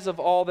tithes of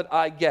all that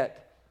I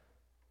get.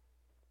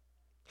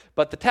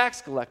 But the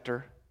tax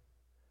collector,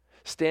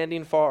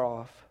 standing far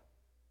off,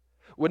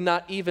 would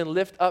not even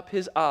lift up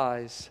his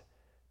eyes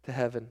to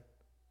heaven,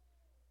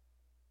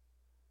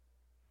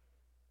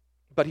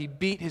 but he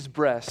beat his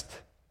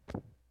breast,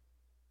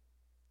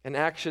 an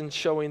action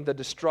showing the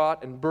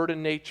distraught and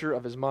burdened nature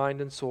of his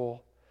mind and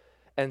soul,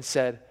 and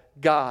said,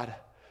 God,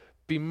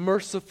 be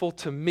merciful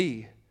to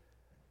me,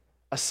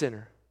 a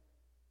sinner.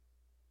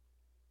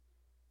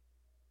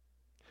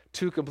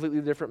 Two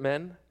completely different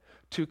men,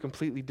 two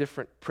completely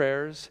different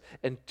prayers,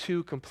 and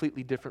two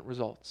completely different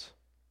results.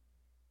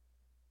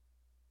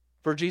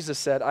 For Jesus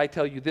said, I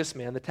tell you, this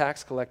man, the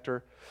tax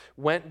collector,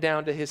 went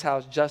down to his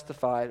house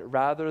justified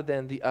rather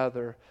than the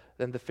other,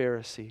 than the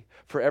Pharisee.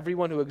 For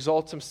everyone who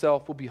exalts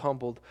himself will be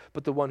humbled,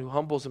 but the one who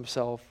humbles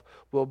himself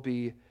will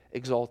be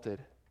exalted.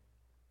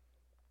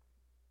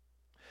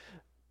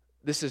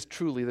 This is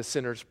truly the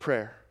sinner's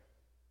prayer.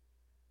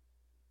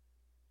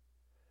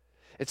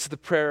 It's the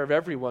prayer of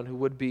everyone who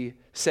would be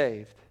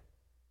saved.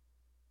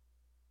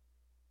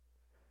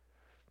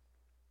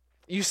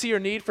 You see your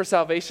need for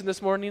salvation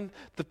this morning?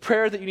 The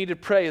prayer that you need to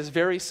pray is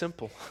very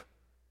simple.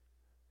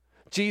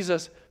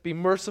 Jesus, be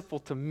merciful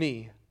to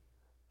me,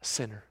 a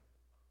sinner.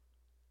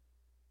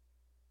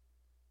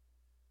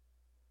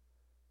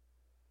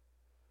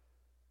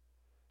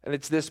 And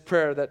it's this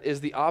prayer that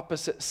is the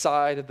opposite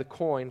side of the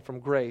coin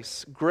from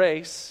grace.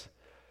 Grace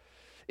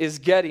is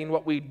getting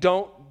what we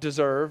don't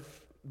deserve,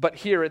 but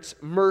here it's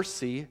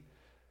mercy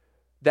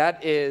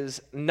that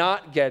is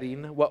not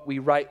getting what we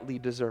rightly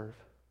deserve.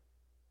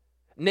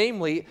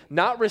 Namely,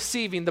 not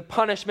receiving the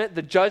punishment,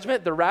 the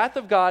judgment, the wrath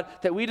of God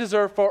that we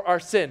deserve for our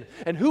sin.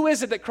 And who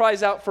is it that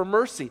cries out for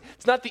mercy?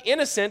 It's not the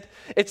innocent,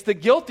 it's the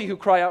guilty who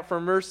cry out for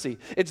mercy.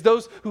 It's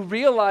those who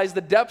realize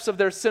the depths of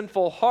their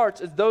sinful hearts.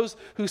 It's those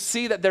who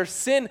see that their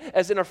sin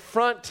as an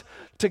affront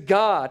to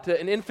God, to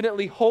an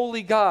infinitely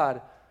holy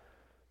God.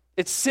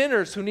 It's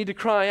sinners who need to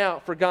cry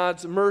out for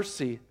God's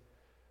mercy.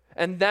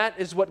 And that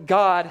is what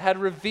God had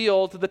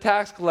revealed to the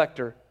tax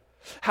collector.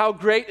 How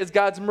great is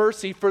God's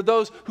mercy for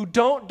those who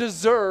don't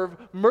deserve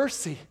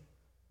mercy.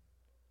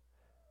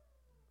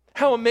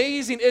 How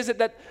amazing is it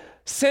that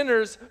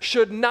sinners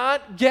should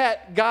not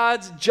get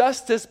God's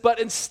justice,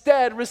 but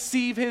instead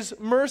receive his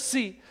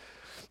mercy.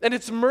 And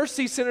it's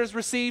mercy sinners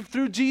receive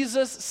through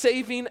Jesus'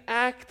 saving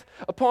act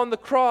upon the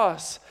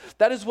cross.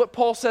 That is what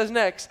Paul says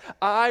next.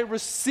 I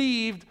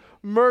received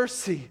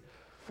mercy.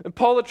 And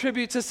Paul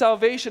attributes his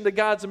salvation to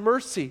God's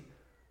mercy.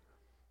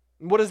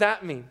 What does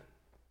that mean?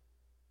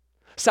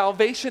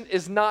 Salvation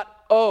is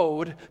not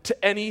owed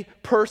to any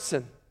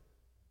person.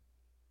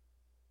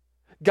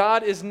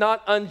 God is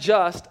not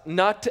unjust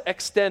not to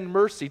extend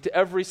mercy to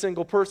every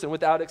single person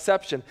without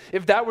exception.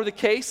 If that were the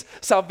case,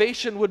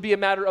 salvation would be a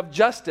matter of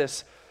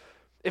justice.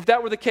 If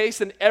that were the case,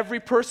 then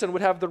every person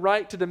would have the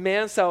right to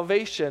demand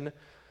salvation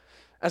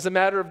as a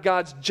matter of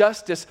God's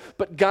justice.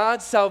 But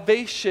God's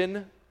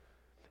salvation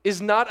is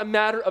not a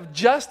matter of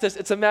justice,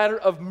 it's a matter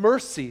of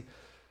mercy.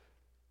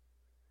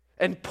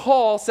 And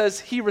Paul says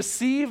he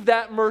received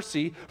that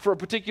mercy for a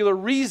particular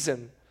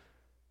reason.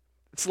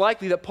 It's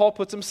likely that Paul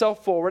puts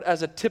himself forward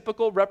as a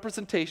typical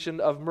representation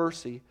of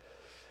mercy.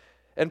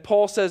 And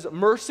Paul says,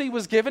 mercy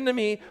was given to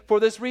me for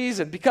this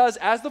reason, because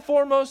as the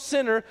foremost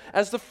sinner,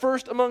 as the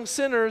first among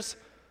sinners,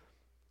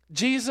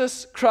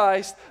 Jesus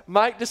Christ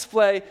might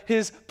display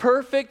his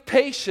perfect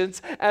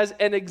patience as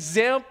an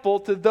example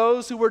to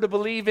those who were to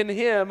believe in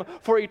him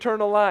for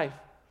eternal life.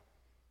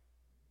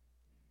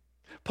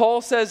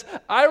 Paul says,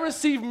 I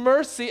receive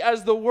mercy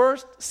as the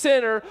worst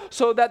sinner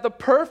so that the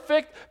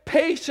perfect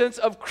patience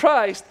of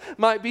Christ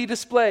might be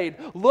displayed.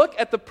 Look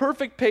at the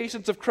perfect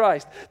patience of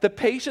Christ, the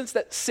patience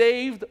that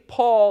saved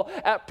Paul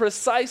at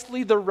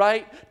precisely the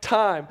right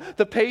time,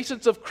 the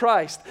patience of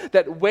Christ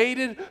that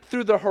waited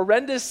through the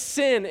horrendous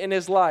sin in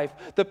his life,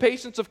 the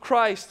patience of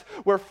Christ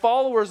where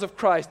followers of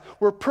Christ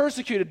were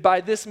persecuted by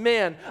this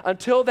man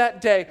until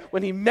that day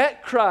when he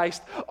met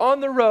Christ on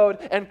the road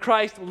and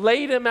Christ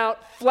laid him out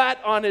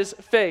flat on his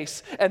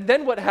face. And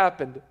then what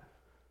happened?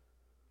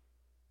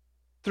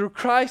 Through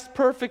Christ's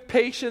perfect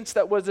patience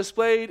that was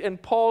displayed in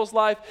Paul's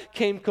life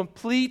came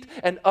complete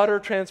and utter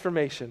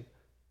transformation.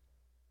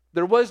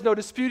 There was no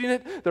disputing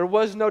it. There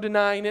was no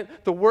denying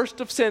it. The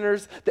worst of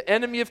sinners, the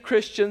enemy of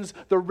Christians,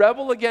 the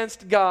rebel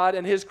against God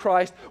and his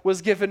Christ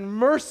was given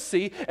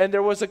mercy, and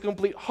there was a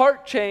complete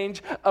heart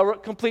change, a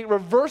complete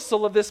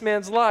reversal of this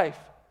man's life.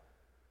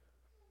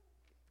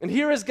 And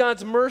here is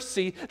God's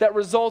mercy that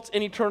results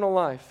in eternal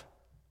life.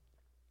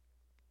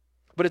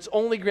 But it's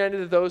only granted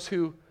to those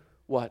who,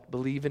 what?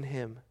 Believe in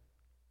him.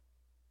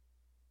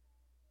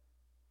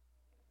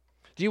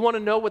 Do you want to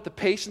know what the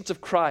patience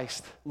of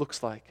Christ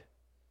looks like?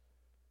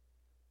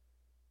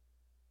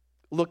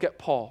 Look at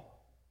Paul.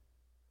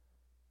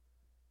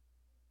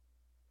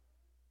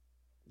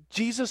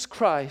 Jesus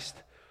Christ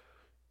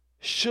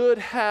should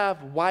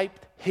have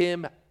wiped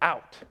him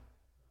out.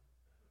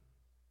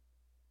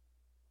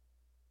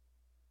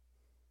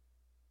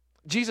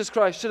 Jesus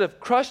Christ should have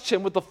crushed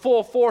him with the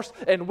full force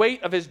and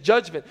weight of his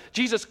judgment.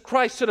 Jesus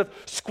Christ should have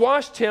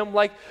squashed him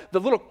like the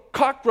little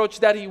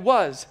cockroach that he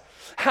was.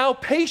 How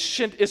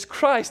patient is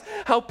Christ?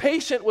 How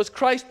patient was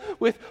Christ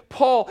with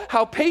Paul?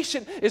 How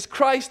patient is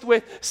Christ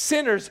with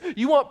sinners?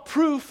 You want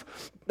proof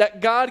that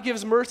God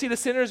gives mercy to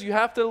sinners? You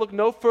have to look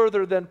no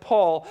further than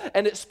Paul.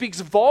 And it speaks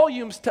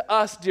volumes to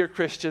us, dear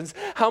Christians,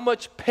 how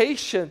much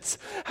patience,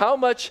 how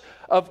much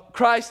of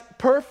Christ's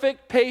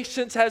perfect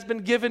patience has been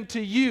given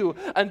to you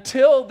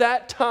until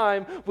that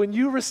time when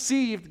you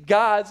received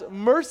God's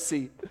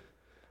mercy.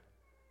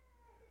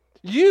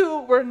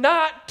 You were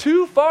not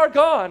too far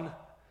gone.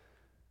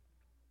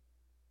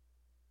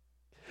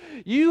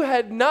 You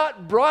had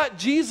not brought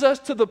Jesus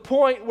to the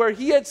point where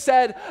he had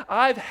said,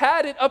 I've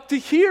had it up to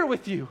here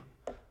with you.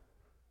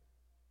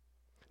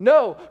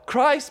 No,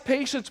 Christ's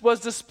patience was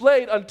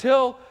displayed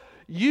until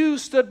you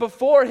stood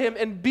before him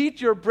and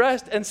beat your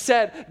breast and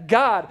said,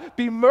 God,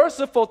 be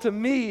merciful to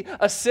me,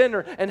 a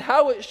sinner. And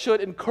how it should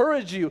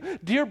encourage you,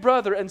 dear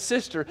brother and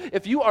sister,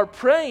 if you are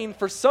praying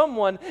for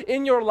someone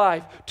in your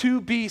life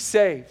to be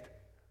saved.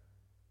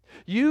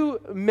 You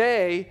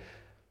may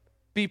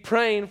be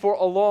praying for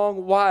a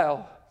long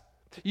while.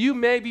 You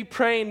may be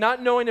praying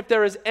not knowing if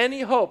there is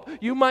any hope.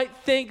 You might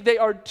think they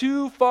are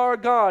too far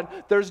gone.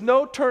 There's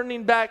no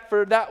turning back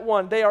for that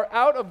one. They are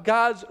out of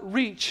God's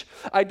reach.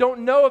 I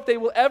don't know if they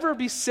will ever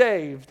be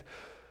saved.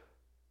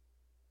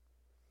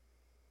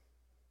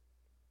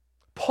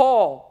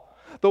 Paul,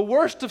 the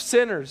worst of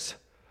sinners,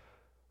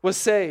 was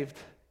saved.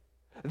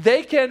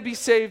 They can be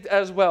saved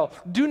as well.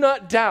 Do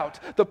not doubt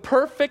the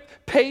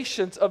perfect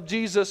patience of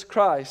Jesus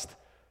Christ.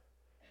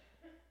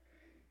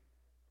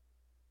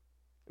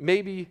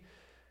 Maybe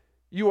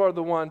you are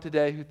the one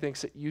today who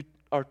thinks that you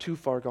are too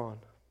far gone.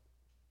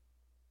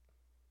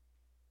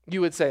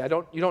 You would say,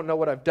 you don't know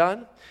what I've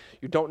done.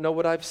 You don't know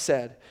what I've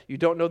said. You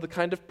don't know the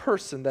kind of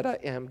person that I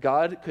am.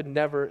 God could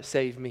never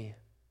save me.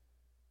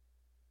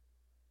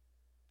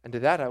 And to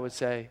that I would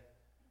say,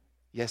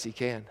 yes, he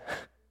can.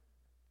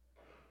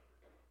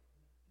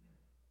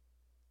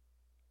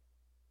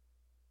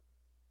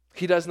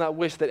 He does not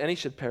wish that any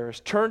should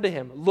perish. Turn to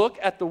him. Look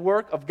at the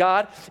work of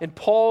God in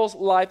Paul's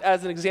life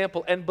as an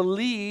example and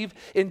believe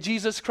in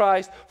Jesus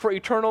Christ for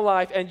eternal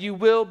life, and you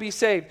will be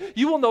saved.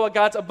 You will know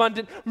God's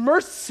abundant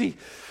mercy.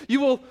 You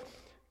will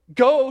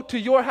go to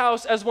your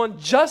house as one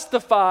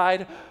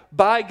justified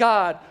by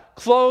God,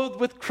 clothed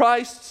with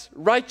Christ's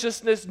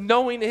righteousness,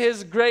 knowing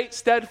his great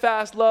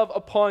steadfast love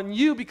upon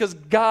you because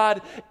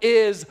God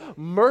is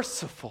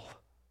merciful.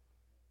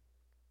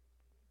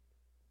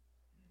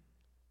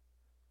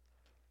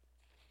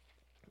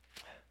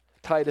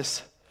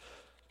 Titus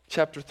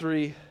chapter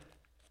 3.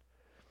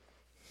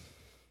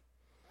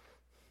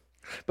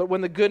 But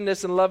when the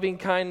goodness and loving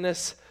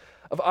kindness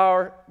of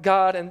our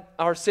God and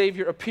our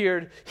Savior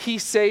appeared, he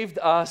saved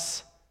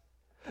us,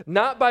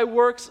 not by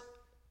works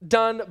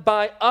done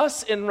by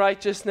us in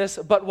righteousness,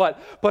 but what?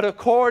 But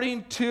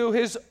according to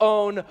his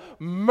own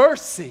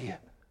mercy.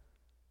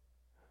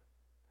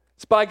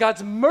 It's by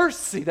God's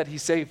mercy that he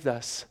saved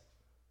us.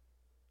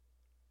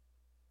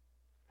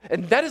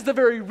 And that is the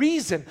very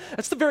reason,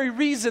 that's the very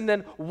reason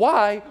then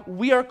why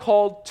we are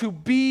called to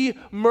be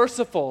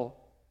merciful.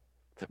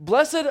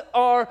 Blessed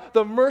are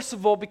the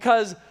merciful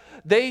because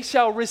they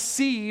shall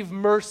receive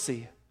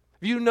mercy.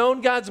 Have you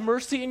known God's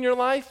mercy in your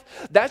life?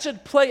 That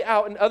should play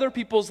out in other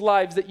people's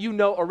lives that you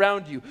know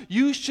around you.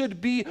 You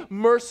should be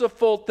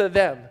merciful to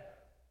them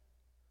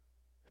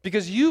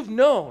because you've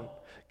known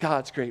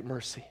God's great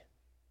mercy.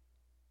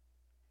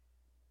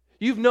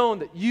 You've known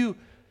that you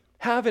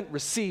haven't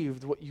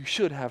received what you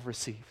should have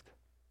received.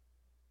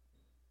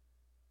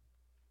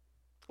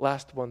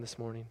 Last one this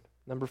morning,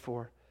 number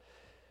 4.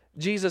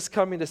 Jesus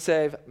coming to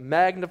save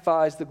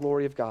magnifies the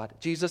glory of God.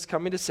 Jesus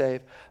coming to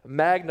save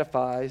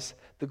magnifies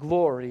the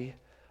glory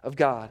of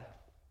God.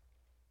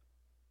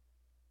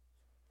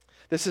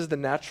 This is the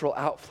natural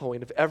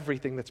outflowing of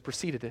everything that's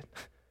preceded it.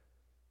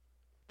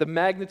 The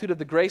magnitude of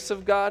the grace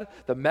of God,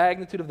 the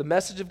magnitude of the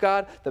message of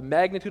God, the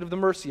magnitude of the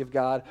mercy of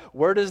God.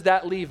 Where does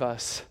that leave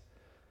us?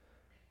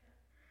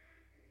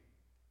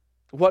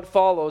 What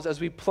follows as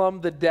we plumb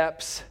the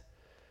depths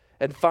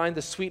and find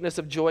the sweetness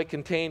of joy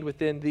contained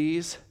within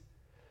these?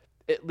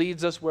 It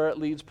leads us where it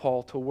leads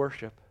Paul, to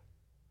worship.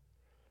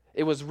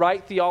 It was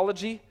right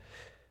theology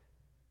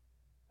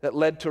that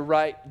led to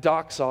right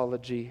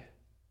doxology.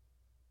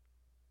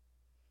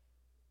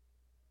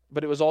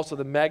 But it was also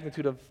the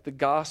magnitude of the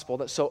gospel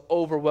that so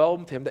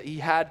overwhelmed him that he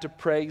had to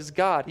praise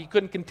God. He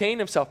couldn't contain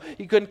himself.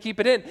 He couldn't keep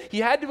it in. He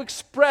had to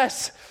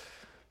express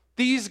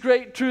these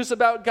great truths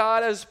about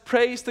God as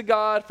praise to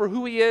God for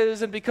who he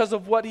is and because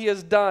of what he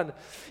has done.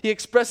 He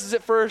expresses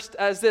it first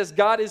as this: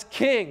 God is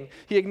king.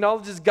 He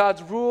acknowledges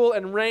God's rule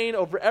and reign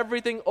over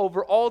everything,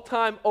 over all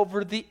time,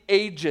 over the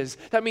ages.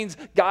 That means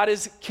God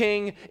is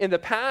king in the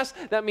past.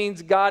 That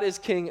means God is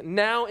king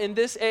now in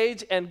this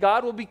age, and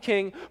God will be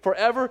king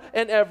forever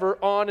and ever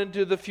on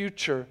into the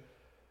future.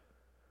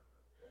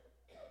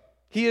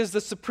 He is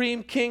the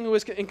supreme king who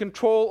is in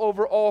control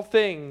over all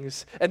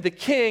things, and the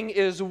king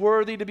is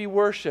worthy to be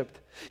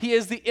worshiped. He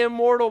is the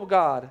immortal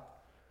God.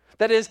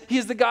 That is, he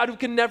is the God who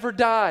can never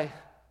die.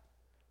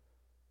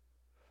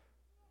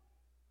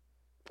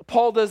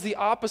 Paul does the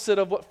opposite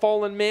of what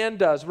fallen man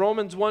does.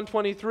 Romans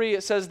 1:23,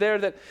 it says there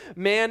that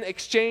man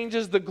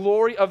exchanges the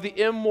glory of the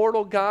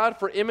immortal God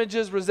for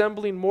images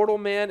resembling mortal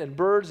man and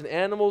birds and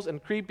animals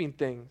and creeping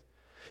things.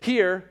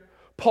 Here,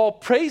 Paul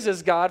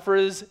praises God for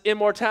his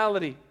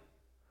immortality.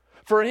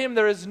 For him,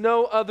 there is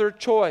no other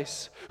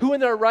choice. Who in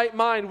their right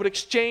mind would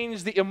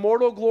exchange the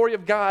immortal glory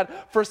of God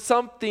for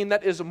something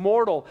that is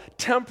mortal,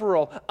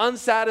 temporal,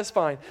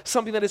 unsatisfying,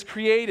 something that is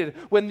created,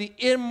 when the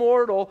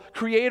immortal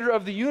creator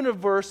of the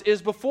universe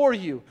is before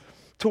you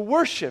to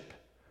worship?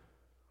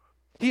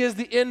 He is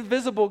the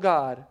invisible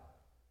God.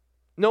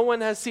 No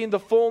one has seen the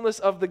fullness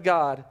of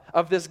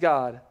this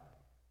God.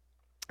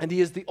 And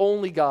he is the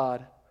only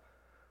God.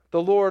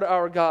 The Lord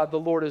our God, the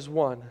Lord is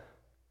one.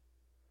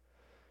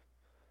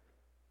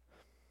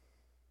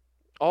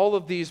 All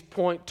of these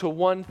point to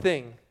one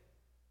thing.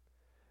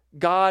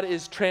 God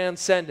is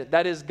transcendent.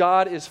 That is,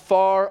 God is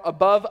far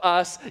above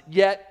us,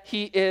 yet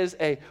he is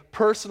a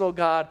personal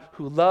God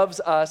who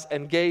loves us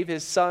and gave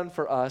his Son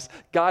for us.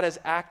 God has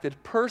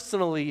acted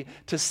personally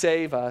to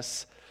save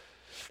us.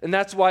 And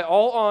that's why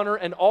all honor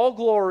and all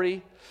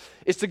glory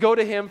is to go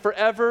to him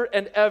forever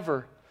and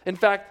ever. In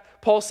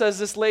fact, Paul says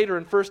this later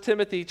in 1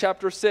 Timothy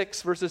chapter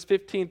 6, verses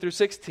 15 through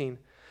 16.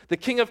 The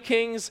King of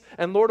kings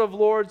and Lord of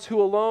lords,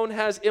 who alone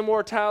has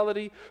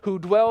immortality, who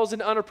dwells in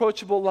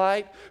unapproachable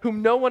light,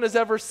 whom no one has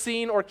ever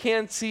seen or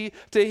can see,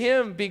 to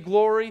him be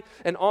glory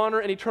and honor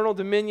and eternal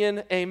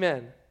dominion.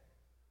 Amen.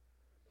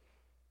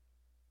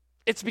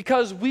 It's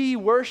because we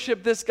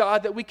worship this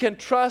God that we can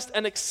trust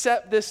and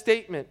accept this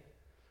statement.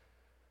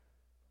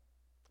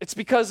 It's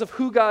because of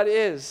who God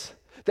is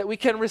that we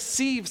can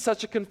receive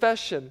such a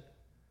confession.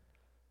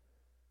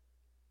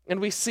 And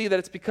we see that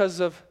it's because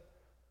of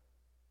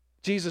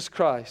Jesus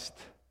Christ.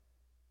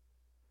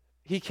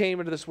 He came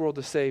into this world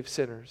to save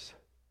sinners.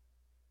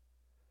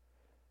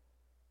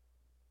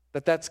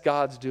 That's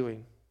God's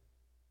doing.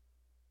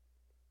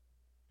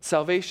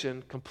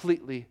 Salvation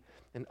completely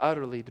and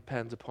utterly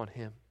depends upon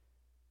him.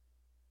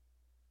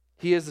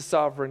 He is the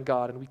sovereign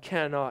God, and we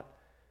cannot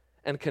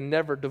and can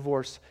never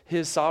divorce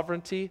his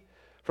sovereignty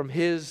from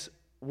his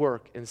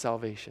work in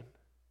salvation.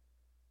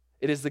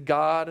 It is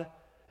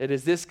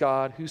this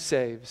God who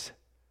saves.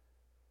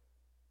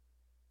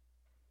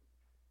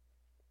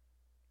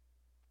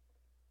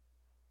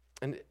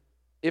 And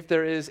if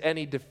there is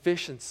any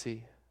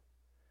deficiency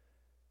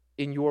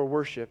in your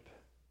worship,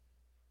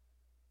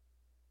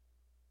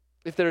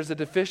 if there is a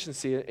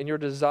deficiency in your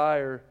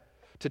desire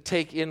to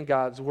take in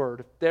God's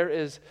word, if there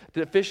is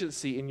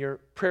deficiency in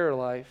your prayer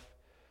life,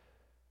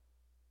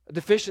 a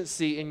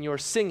deficiency in your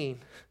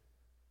singing,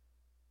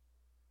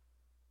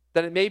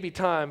 then it may be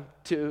time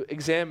to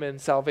examine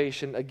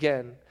salvation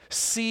again.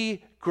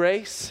 See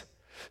grace.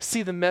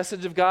 See the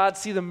message of God,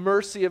 see the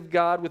mercy of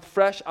God with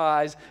fresh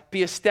eyes,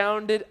 be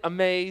astounded,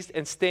 amazed,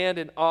 and stand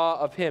in awe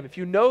of him. If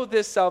you know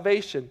this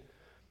salvation,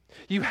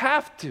 you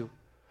have to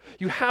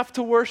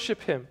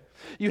worship him.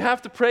 You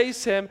have to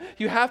praise him.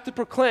 You have to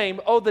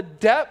proclaim, oh, the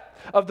depth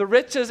of the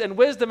riches and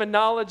wisdom and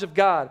knowledge of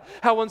God.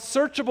 How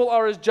unsearchable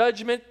are his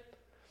judgment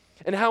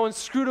and how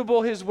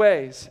inscrutable his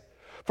ways.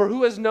 For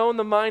who has known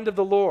the mind of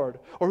the Lord,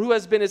 or who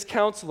has been his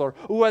counselor,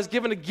 or who has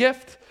given a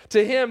gift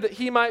to him that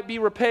he might be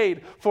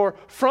repaid? For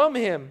from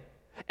him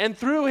and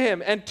through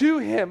him and to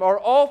him are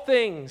all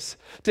things.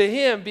 To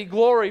him be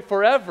glory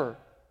forever.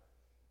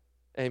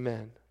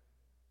 Amen.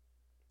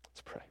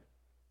 Let's pray.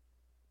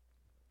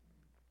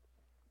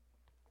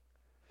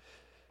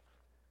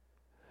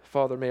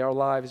 Father, may our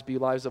lives be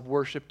lives of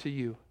worship to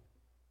you.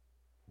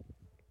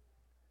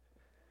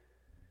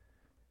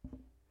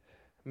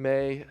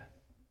 May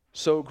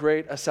so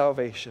great a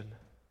salvation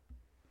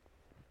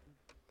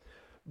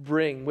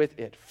bring with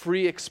it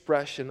free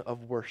expression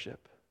of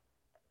worship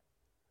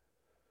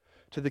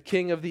to the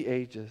King of the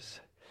ages,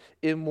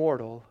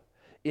 immortal,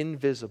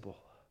 invisible,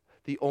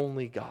 the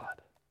only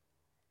God.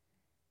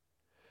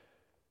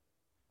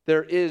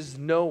 There is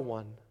no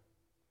one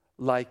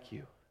like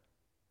you,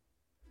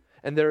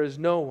 and there is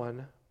no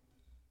one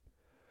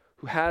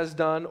who has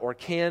done or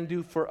can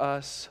do for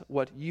us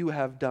what you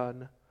have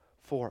done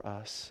for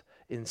us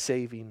in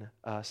saving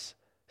us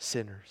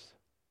sinners.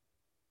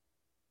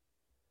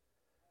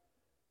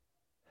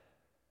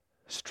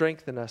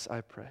 Strengthen us,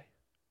 I pray,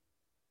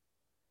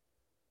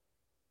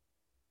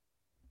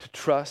 to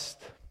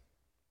trust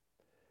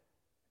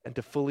and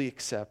to fully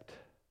accept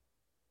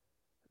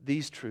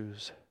these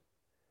truths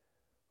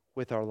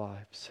with our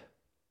lives.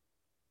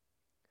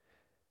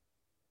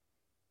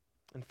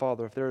 And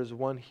Father, if there is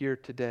one here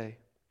today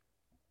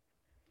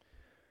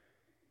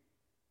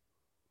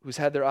who's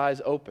had their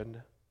eyes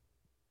opened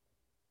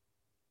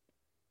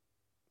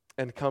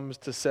and comes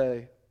to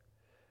say,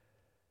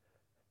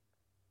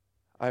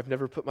 I've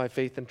never put my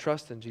faith and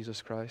trust in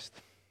Jesus Christ.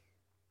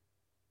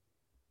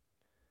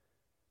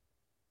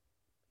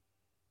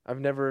 I've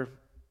never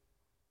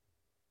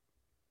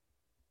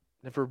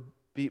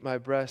beat my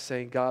breast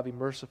saying, God, be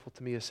merciful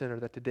to me, a sinner,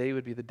 that today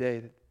would be the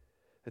day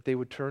that they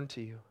would turn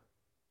to you.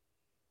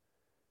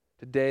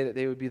 Today that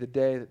they would be the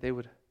day that they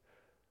would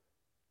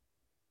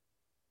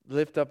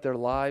lift up their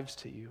lives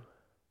to you.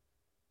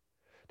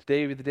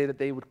 Today would be the day that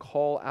they would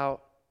call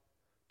out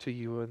to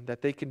you, and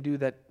that they can do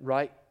that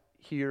right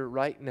here,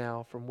 right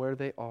now, from where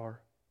they are.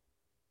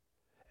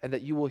 And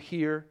that you will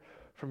hear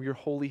from your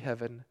holy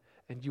heaven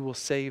and you will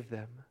save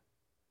them.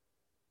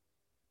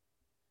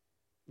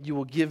 You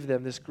will give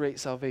them this great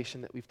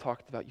salvation that we've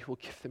talked about. You will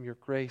give them your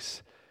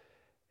grace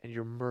and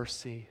your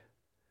mercy.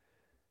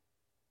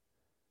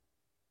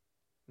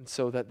 And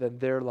so that then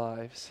their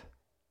lives,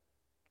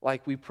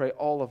 like we pray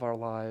all of our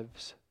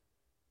lives,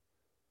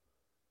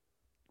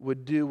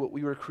 would do what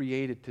we were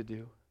created to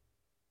do.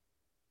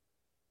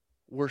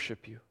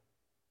 Worship you.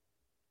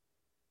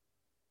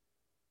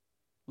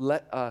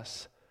 Let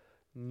us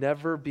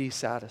never be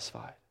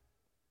satisfied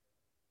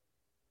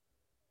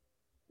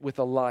with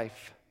a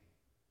life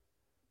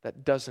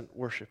that doesn't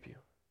worship you.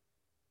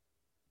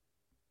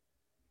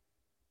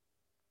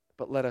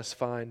 But let us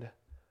find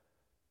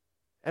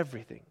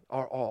everything,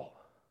 our all,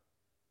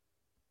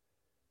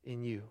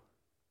 in you.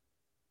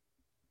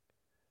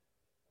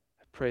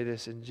 I pray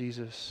this in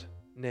Jesus'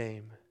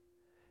 name.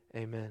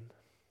 Amen.